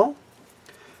that vial.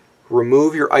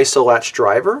 Remove your ISO latch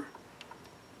driver.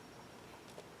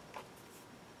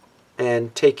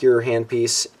 And take your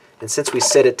handpiece, and since we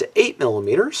set it to 8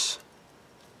 millimeters,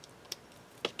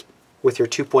 with your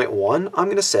 2.1, I'm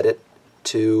going to set it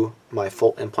to my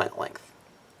full implant length,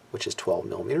 which is 12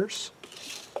 millimeters.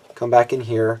 Come back in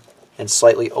here and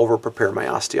slightly over-prepare my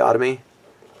osteotomy.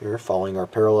 Here, following our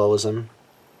parallelism.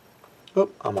 Oh,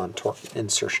 I'm on torque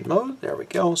insertion mode. There we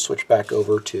go. Switch back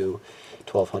over to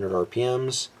 1200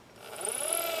 RPMs.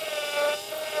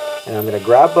 And I'm going to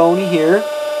grab bony here,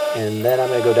 and then I'm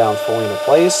going to go down fully into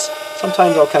place.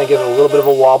 Sometimes I'll kind of give it a little bit of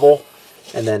a wobble,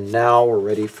 and then now we're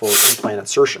ready for implant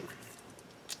insertion.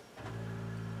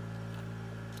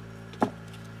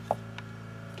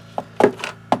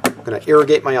 I'm going to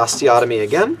irrigate my osteotomy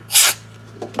again.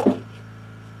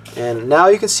 And now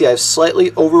you can see I've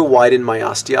slightly over-widened my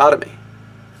osteotomy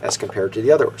as compared to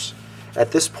the others.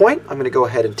 At this point, I'm going to go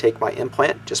ahead and take my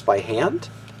implant just by hand,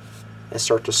 and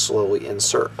start to slowly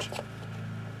insert.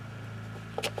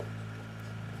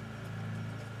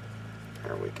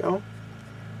 There we go.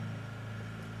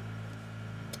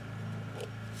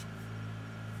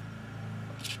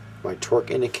 My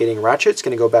torque indicating ratchet is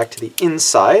going to go back to the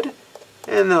inside,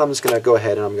 and then I'm just going to go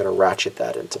ahead and I'm going to ratchet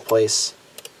that into place.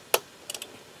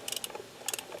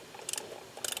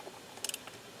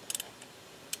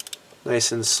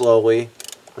 Nice and slowly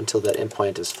until that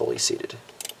implant is fully seated.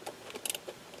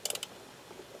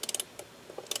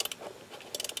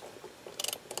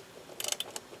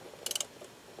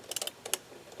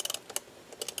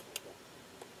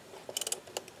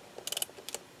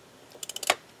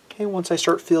 Okay, once I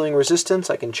start feeling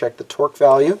resistance, I can check the torque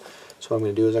value. So what I'm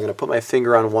going to do is I'm going to put my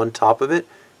finger on one top of it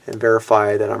and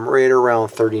verify that I'm right around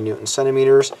 30 Newton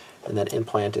centimeters, and that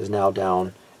implant is now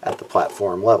down at the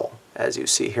platform level, as you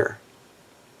see here.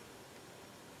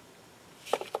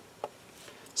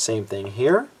 Same thing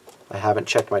here. I haven't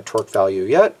checked my torque value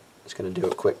yet. Just going to do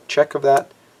a quick check of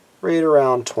that, right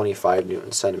around 25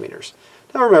 Newton centimeters.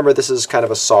 Now remember, this is kind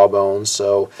of a sawbone,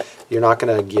 so you're not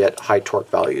going to get high torque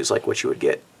values like what you would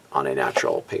get on a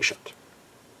natural patient.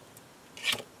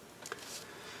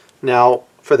 Now,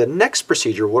 for the next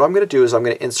procedure, what I'm going to do is I'm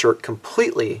going to insert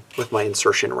completely with my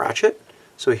insertion ratchet.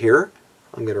 So here,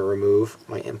 I'm going to remove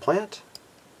my implant.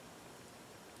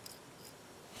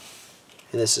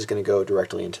 And this is going to go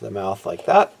directly into the mouth like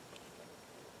that.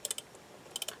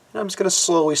 And I'm just going to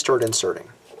slowly start inserting.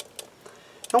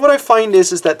 Now what I find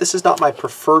is that this is not my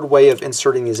preferred way of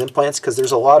inserting these implants because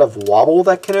there's a lot of wobble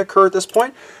that can occur at this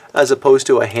point as opposed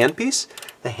to a handpiece.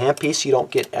 The handpiece, you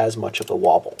don't get as much of the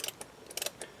wobble.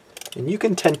 And you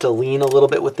can tend to lean a little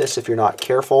bit with this if you're not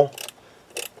careful.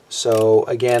 So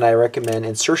again, I recommend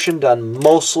insertion done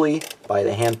mostly by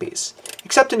the handpiece,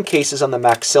 except in cases on the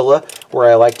maxilla where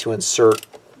I like to insert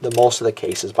the most of the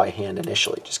cases by hand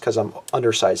initially, just because I'm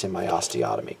undersizing my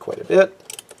osteotomy quite a bit.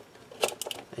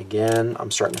 Again,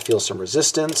 I'm starting to feel some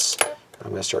resistance.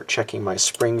 I'm going to start checking my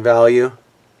spring value.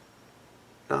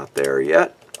 Not there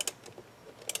yet.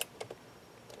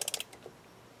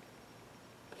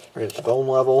 Right at the bone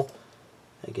level.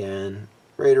 Again,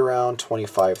 right around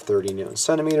 25-30 Newton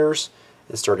centimeters,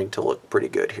 and starting to look pretty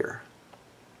good here.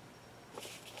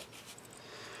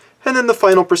 And then the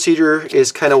final procedure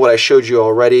is kind of what I showed you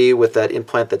already with that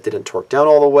implant that didn't torque down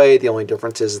all the way. The only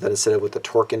difference is that instead of with the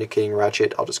torque indicating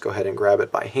ratchet, I'll just go ahead and grab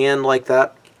it by hand like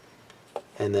that,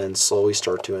 and then slowly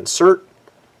start to insert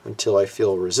until I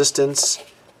feel resistance,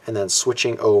 and then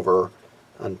switching over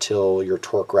until your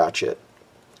torque ratchet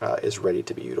is ready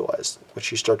to be utilized, which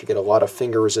you start to get a lot of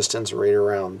finger resistance right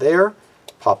around there.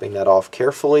 Popping that off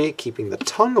carefully, keeping the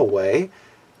tongue away,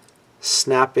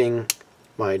 snapping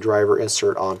my driver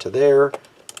insert onto there,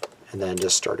 and then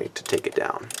just starting to take it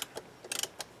down.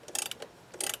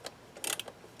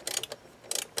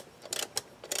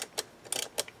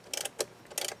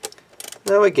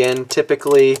 Now again,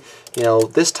 typically,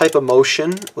 this type of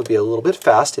motion would be a little bit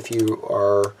fast if you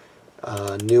are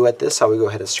new at this. I would go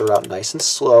ahead and start out nice and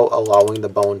slow, allowing the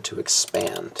bone to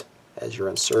expand as you're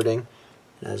inserting.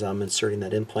 And as I'm inserting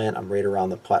that implant, I'm right around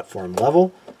the platform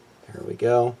level. There we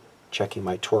go. Checking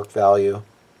my torque value,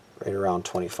 right around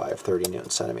 25-30 Newton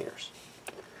centimeters.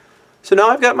 So now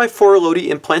I've got my 4 LODI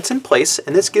implants in place,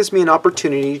 and this gives me an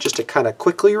opportunity just to kind of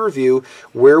quickly review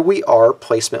where we are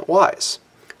placement-wise.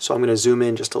 So I'm going to zoom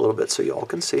in just a little bit so you all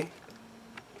can see.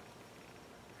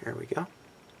 There we go.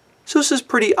 So this is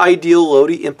pretty ideal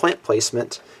LODI implant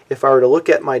placement. If I were to look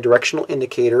at my directional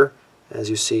indicator, as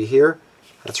you see here,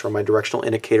 that's where my directional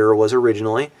indicator was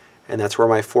originally, and that's where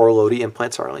my 4 LODI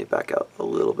implants are. Let me back out a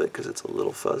little bit because it's a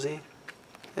little fuzzy.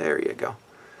 There you go.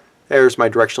 There's my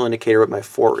directional indicator with my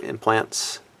 4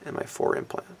 implants and my 4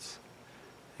 implants.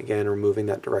 Again, removing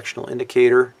that directional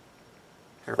indicator.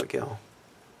 There we go.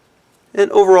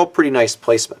 And overall, pretty nice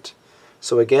placement.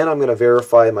 So again, I'm going to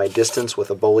verify my distance with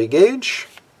a Bully gauge.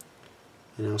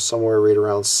 Somewhere right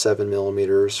around 7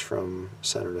 millimeters from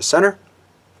center to center.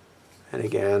 And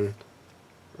again,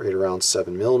 right around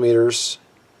 7 millimeters.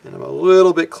 And I'm a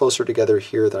little bit closer together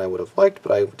here than I would have liked,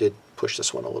 but I did push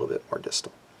this one a little bit more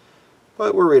distal.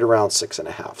 But we're right around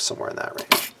 6.5, somewhere in that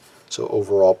range. So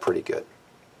overall, pretty good.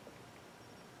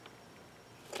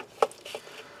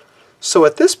 So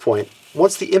at this point,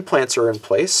 once the implants are in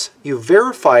place, you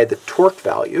verify the torque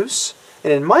values.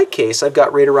 And in my case, I've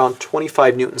got right around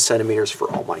 25 Newton centimeters for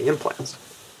all my implants.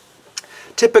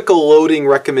 Typical loading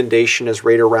recommendation is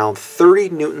right around 30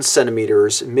 Newton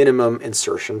centimeters minimum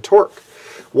insertion torque.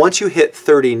 Once you hit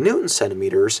 30 Newton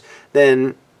centimeters,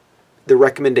 then the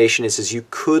recommendation is you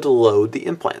could load the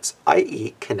implants,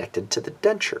 i.e. connected to the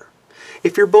denture.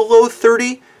 If you're below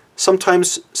 30,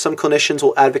 Sometimes some clinicians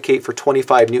will advocate for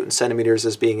 25 Newton centimeters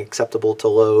as being acceptable to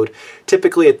load.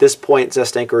 Typically at this point,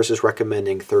 Zest Anchors is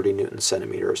recommending 30 Newton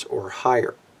centimeters or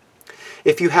higher.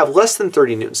 If you have less than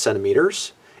 30 Newton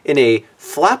centimeters, in a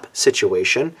flap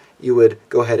situation, you would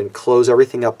go ahead and close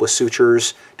everything up with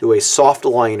sutures, do a soft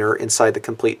liner inside the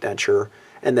complete denture,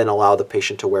 and then allow the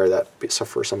patient to wear that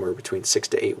for somewhere between 6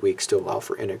 to 8 weeks to allow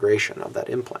for integration of that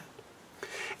implant.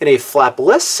 In a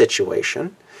flapless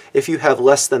situation, if you have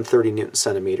less than 30 Newton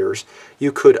centimeters,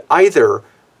 you could either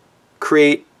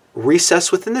create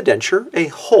recess within the denture, a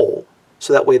hole,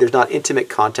 so that way there's not intimate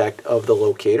contact of the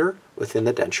locator within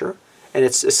the denture, and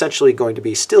it's essentially going to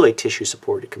be still a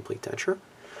tissue-supported complete denture.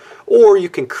 Or you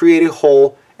can create a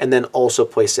hole and then also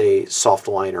place a soft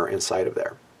liner inside of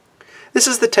there. This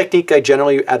is the technique I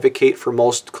generally advocate for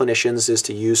most clinicians, is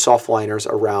to use soft liners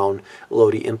around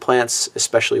LODI implants,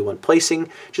 especially when placing,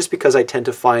 just because I tend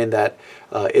to find that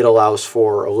it allows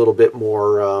for a little bit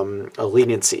more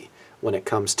leniency when it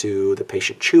comes to the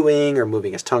patient chewing or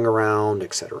moving his tongue around,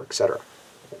 etc., etc.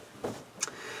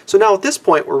 So now at this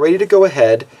point, we're ready to go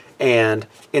ahead and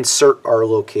insert our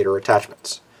locator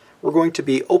attachments. We're going to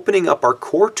be opening up our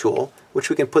core tool, which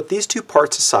we can put these two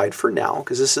parts aside for now,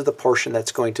 because this is the portion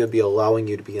that's going to be allowing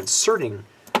you to be inserting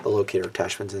the locator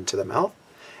attachments into the mouth.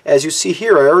 As you see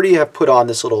here, I already have put on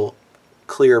this little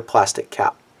clear plastic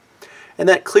cap. And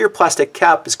that clear plastic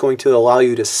cap is going to allow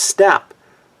you to snap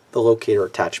the locator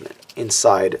attachment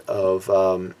inside of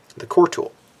the core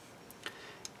tool.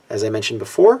 As I mentioned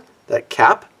before, that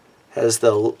cap has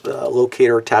the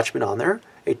locator attachment on there,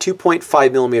 a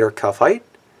 2.5 millimeter cuff height.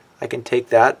 I can take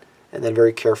that and then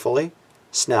very carefully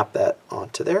snap that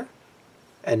onto there.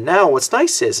 And now what's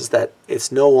nice is that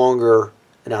it's no longer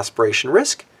an aspiration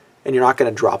risk, and you're not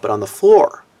going to drop it on the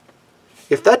floor.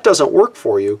 If that doesn't work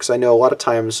for you, because I know a lot of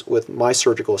times with my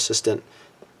surgical assistant,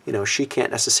 she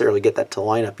can't necessarily get that to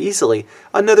line up easily,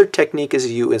 another technique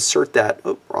is you insert that,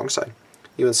 oh, wrong side.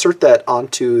 You insert that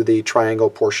onto the triangle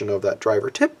portion of that driver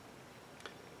tip,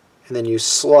 and then you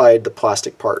slide the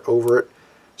plastic part over it,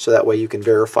 so that way you can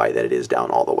verify that it is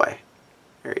down all the way.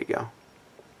 There you go.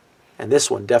 And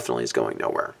this one definitely is going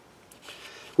nowhere.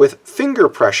 With finger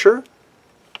pressure,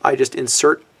 I just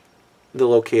insert the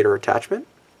locator attachment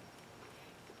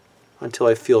until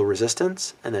I feel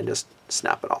resistance, and then just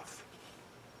snap it off,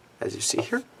 as you see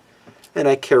here. And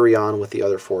I carry on with the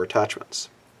other 4 attachments.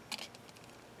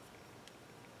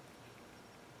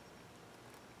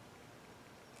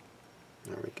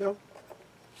 There we go.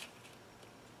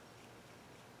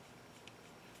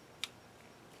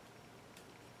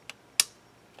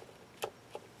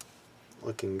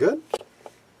 Looking good.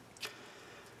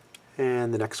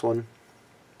 And the next one.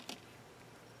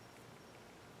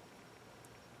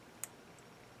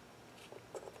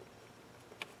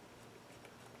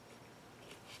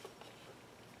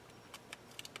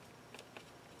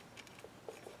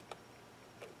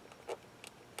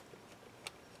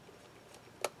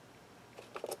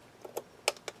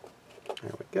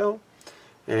 There we go.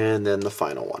 And then the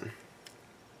final one.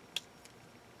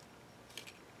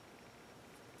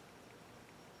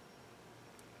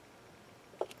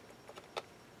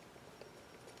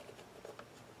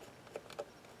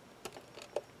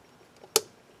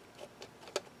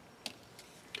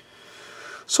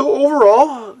 So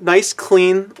overall, nice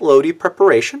clean LODI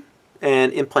preparation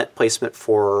and implant placement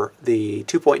for the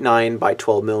 2.9 by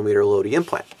 12 millimeter LODI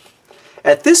implant.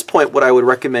 At this point, what I would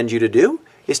recommend you to do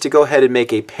is to go ahead and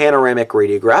make a panoramic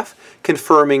radiograph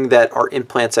confirming that our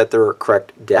implant's at their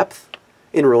correct depth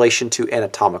in relation to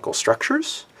anatomical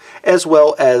structures, as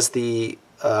well as the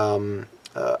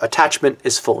attachment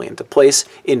is fully into place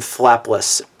in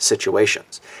flapless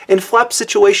situations. In flap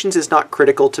situations, it's not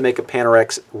critical to make a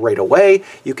Panorex right away.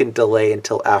 You can delay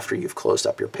until after you've closed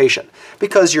up your patient,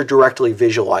 because you're directly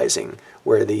visualizing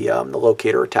where the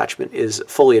locator attachment is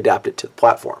fully adapted to the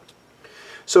platform.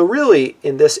 So really,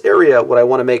 in this area, what I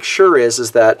want to make sure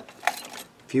is that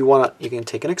if you want to, you can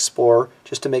take an Explorer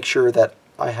just to make sure that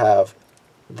I have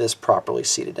this properly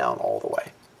seated down all the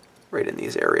way, right in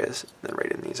these areas, and then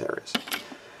right in these areas.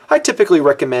 I typically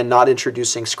recommend not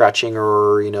introducing scratching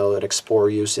or an Explorer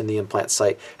use in the implant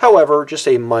site. However, just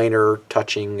a minor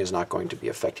touching is not going to be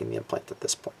affecting the implant at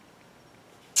this point.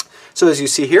 So as you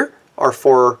see here, our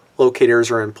 4 locators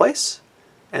are in place,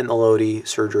 and the LODI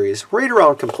surgery is right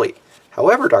around complete.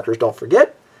 However, doctors, don't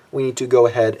forget, we need to go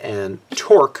ahead and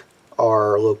torque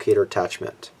our locator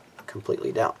attachment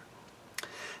completely down.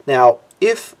 Now,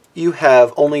 if you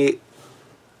have only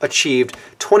achieved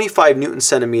 25 Newton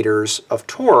centimeters of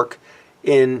torque,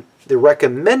 in the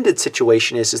recommended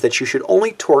situation is that you should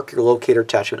only torque your locator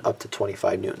attachment up to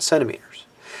 25 Newton centimeters.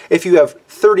 If you have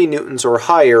 30 newtons or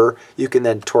higher, you can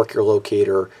then torque your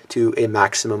locator to a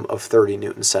maximum of 30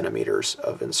 newton centimeters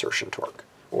of insertion torque,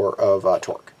 or of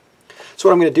torque. So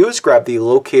what I'm going to do is grab the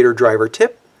locator driver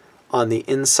tip on the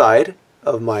inside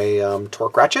of my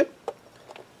torque ratchet,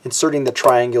 inserting the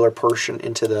triangular portion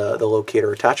into the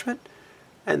locator attachment,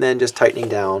 and then just tightening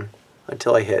down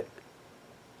until I hit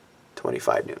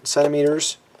 25 newton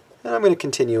centimeters. And I'm going to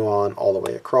continue on all the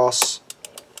way across.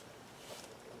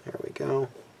 There we go.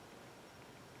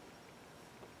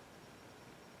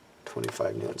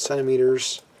 25 newton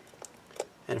centimeters.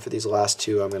 And for these last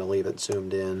two, I'm going to leave it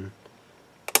zoomed in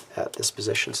at this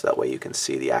position so that way you can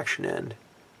see the action end.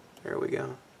 There we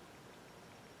go.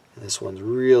 And this one's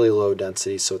really low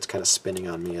density, so it's kind of spinning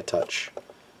on me a touch,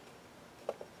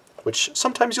 which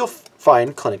sometimes you'll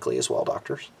find clinically as well,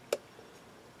 doctors.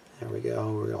 There we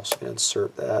go. We're also going to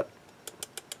insert that.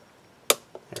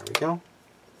 There we go.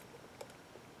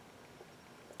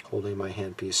 Holding my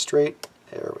handpiece straight.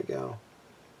 There we go.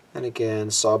 And again,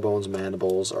 sawbones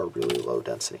mandibles are really low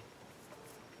density.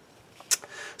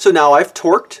 So now I've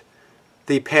torqued.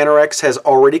 The Panorex has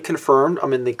already confirmed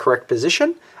I'm in the correct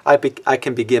position. I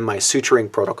can begin my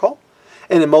suturing protocol.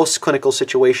 And in most clinical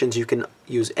situations, you can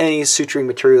use any suturing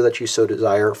material that you so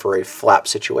desire for a flap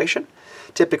situation.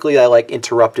 Typically, I like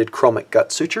interrupted chromic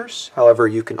gut sutures. However,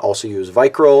 you can also use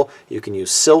Vicryl, you can use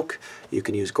silk, you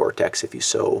can use Gore-Tex if you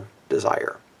so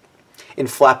desire. In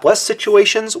flapless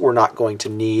situations, we're not going to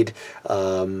need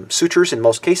sutures in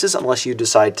most cases unless you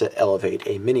decide to elevate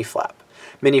a mini flap.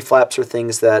 Mini flaps are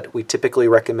things that we typically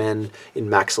recommend in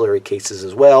maxillary cases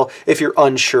as well if you're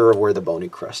unsure of where the bony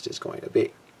crust is going to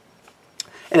be.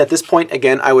 And at this point,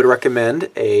 again, I would recommend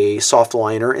a soft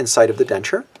liner inside of the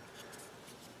denture,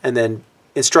 and then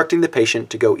instructing the patient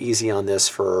to go easy on this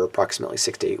for approximately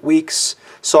 6 to 8 weeks,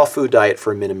 soft food diet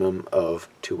for a minimum of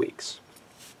 2 weeks.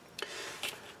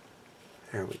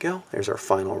 There we go. There's our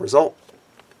final result.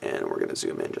 And we're going to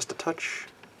zoom in just a touch.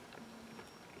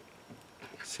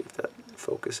 See if that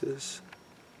focuses.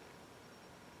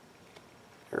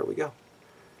 There we go.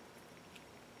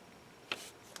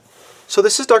 So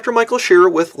this is Dr. Michael Shearer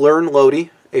with Learn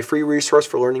LODI, a free resource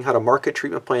for learning how to market,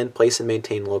 treatment plan, place, and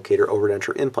maintain locator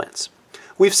overdenture implants.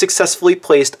 We've successfully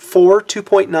placed 4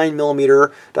 2.9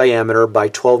 millimeter diameter by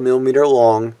 12 millimeter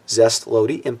long Zest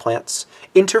LODI implants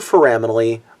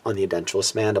interforaminally on the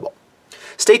edentulous mandible.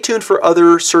 Stay tuned for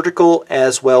other surgical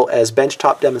as well as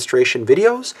benchtop demonstration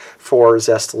videos for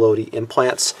Zest LODI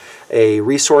implants, a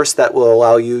resource that will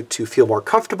allow you to feel more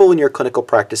comfortable in your clinical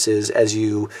practices as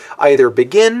you either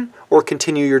begin or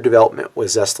continue your development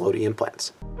with Zest LODI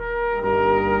implants.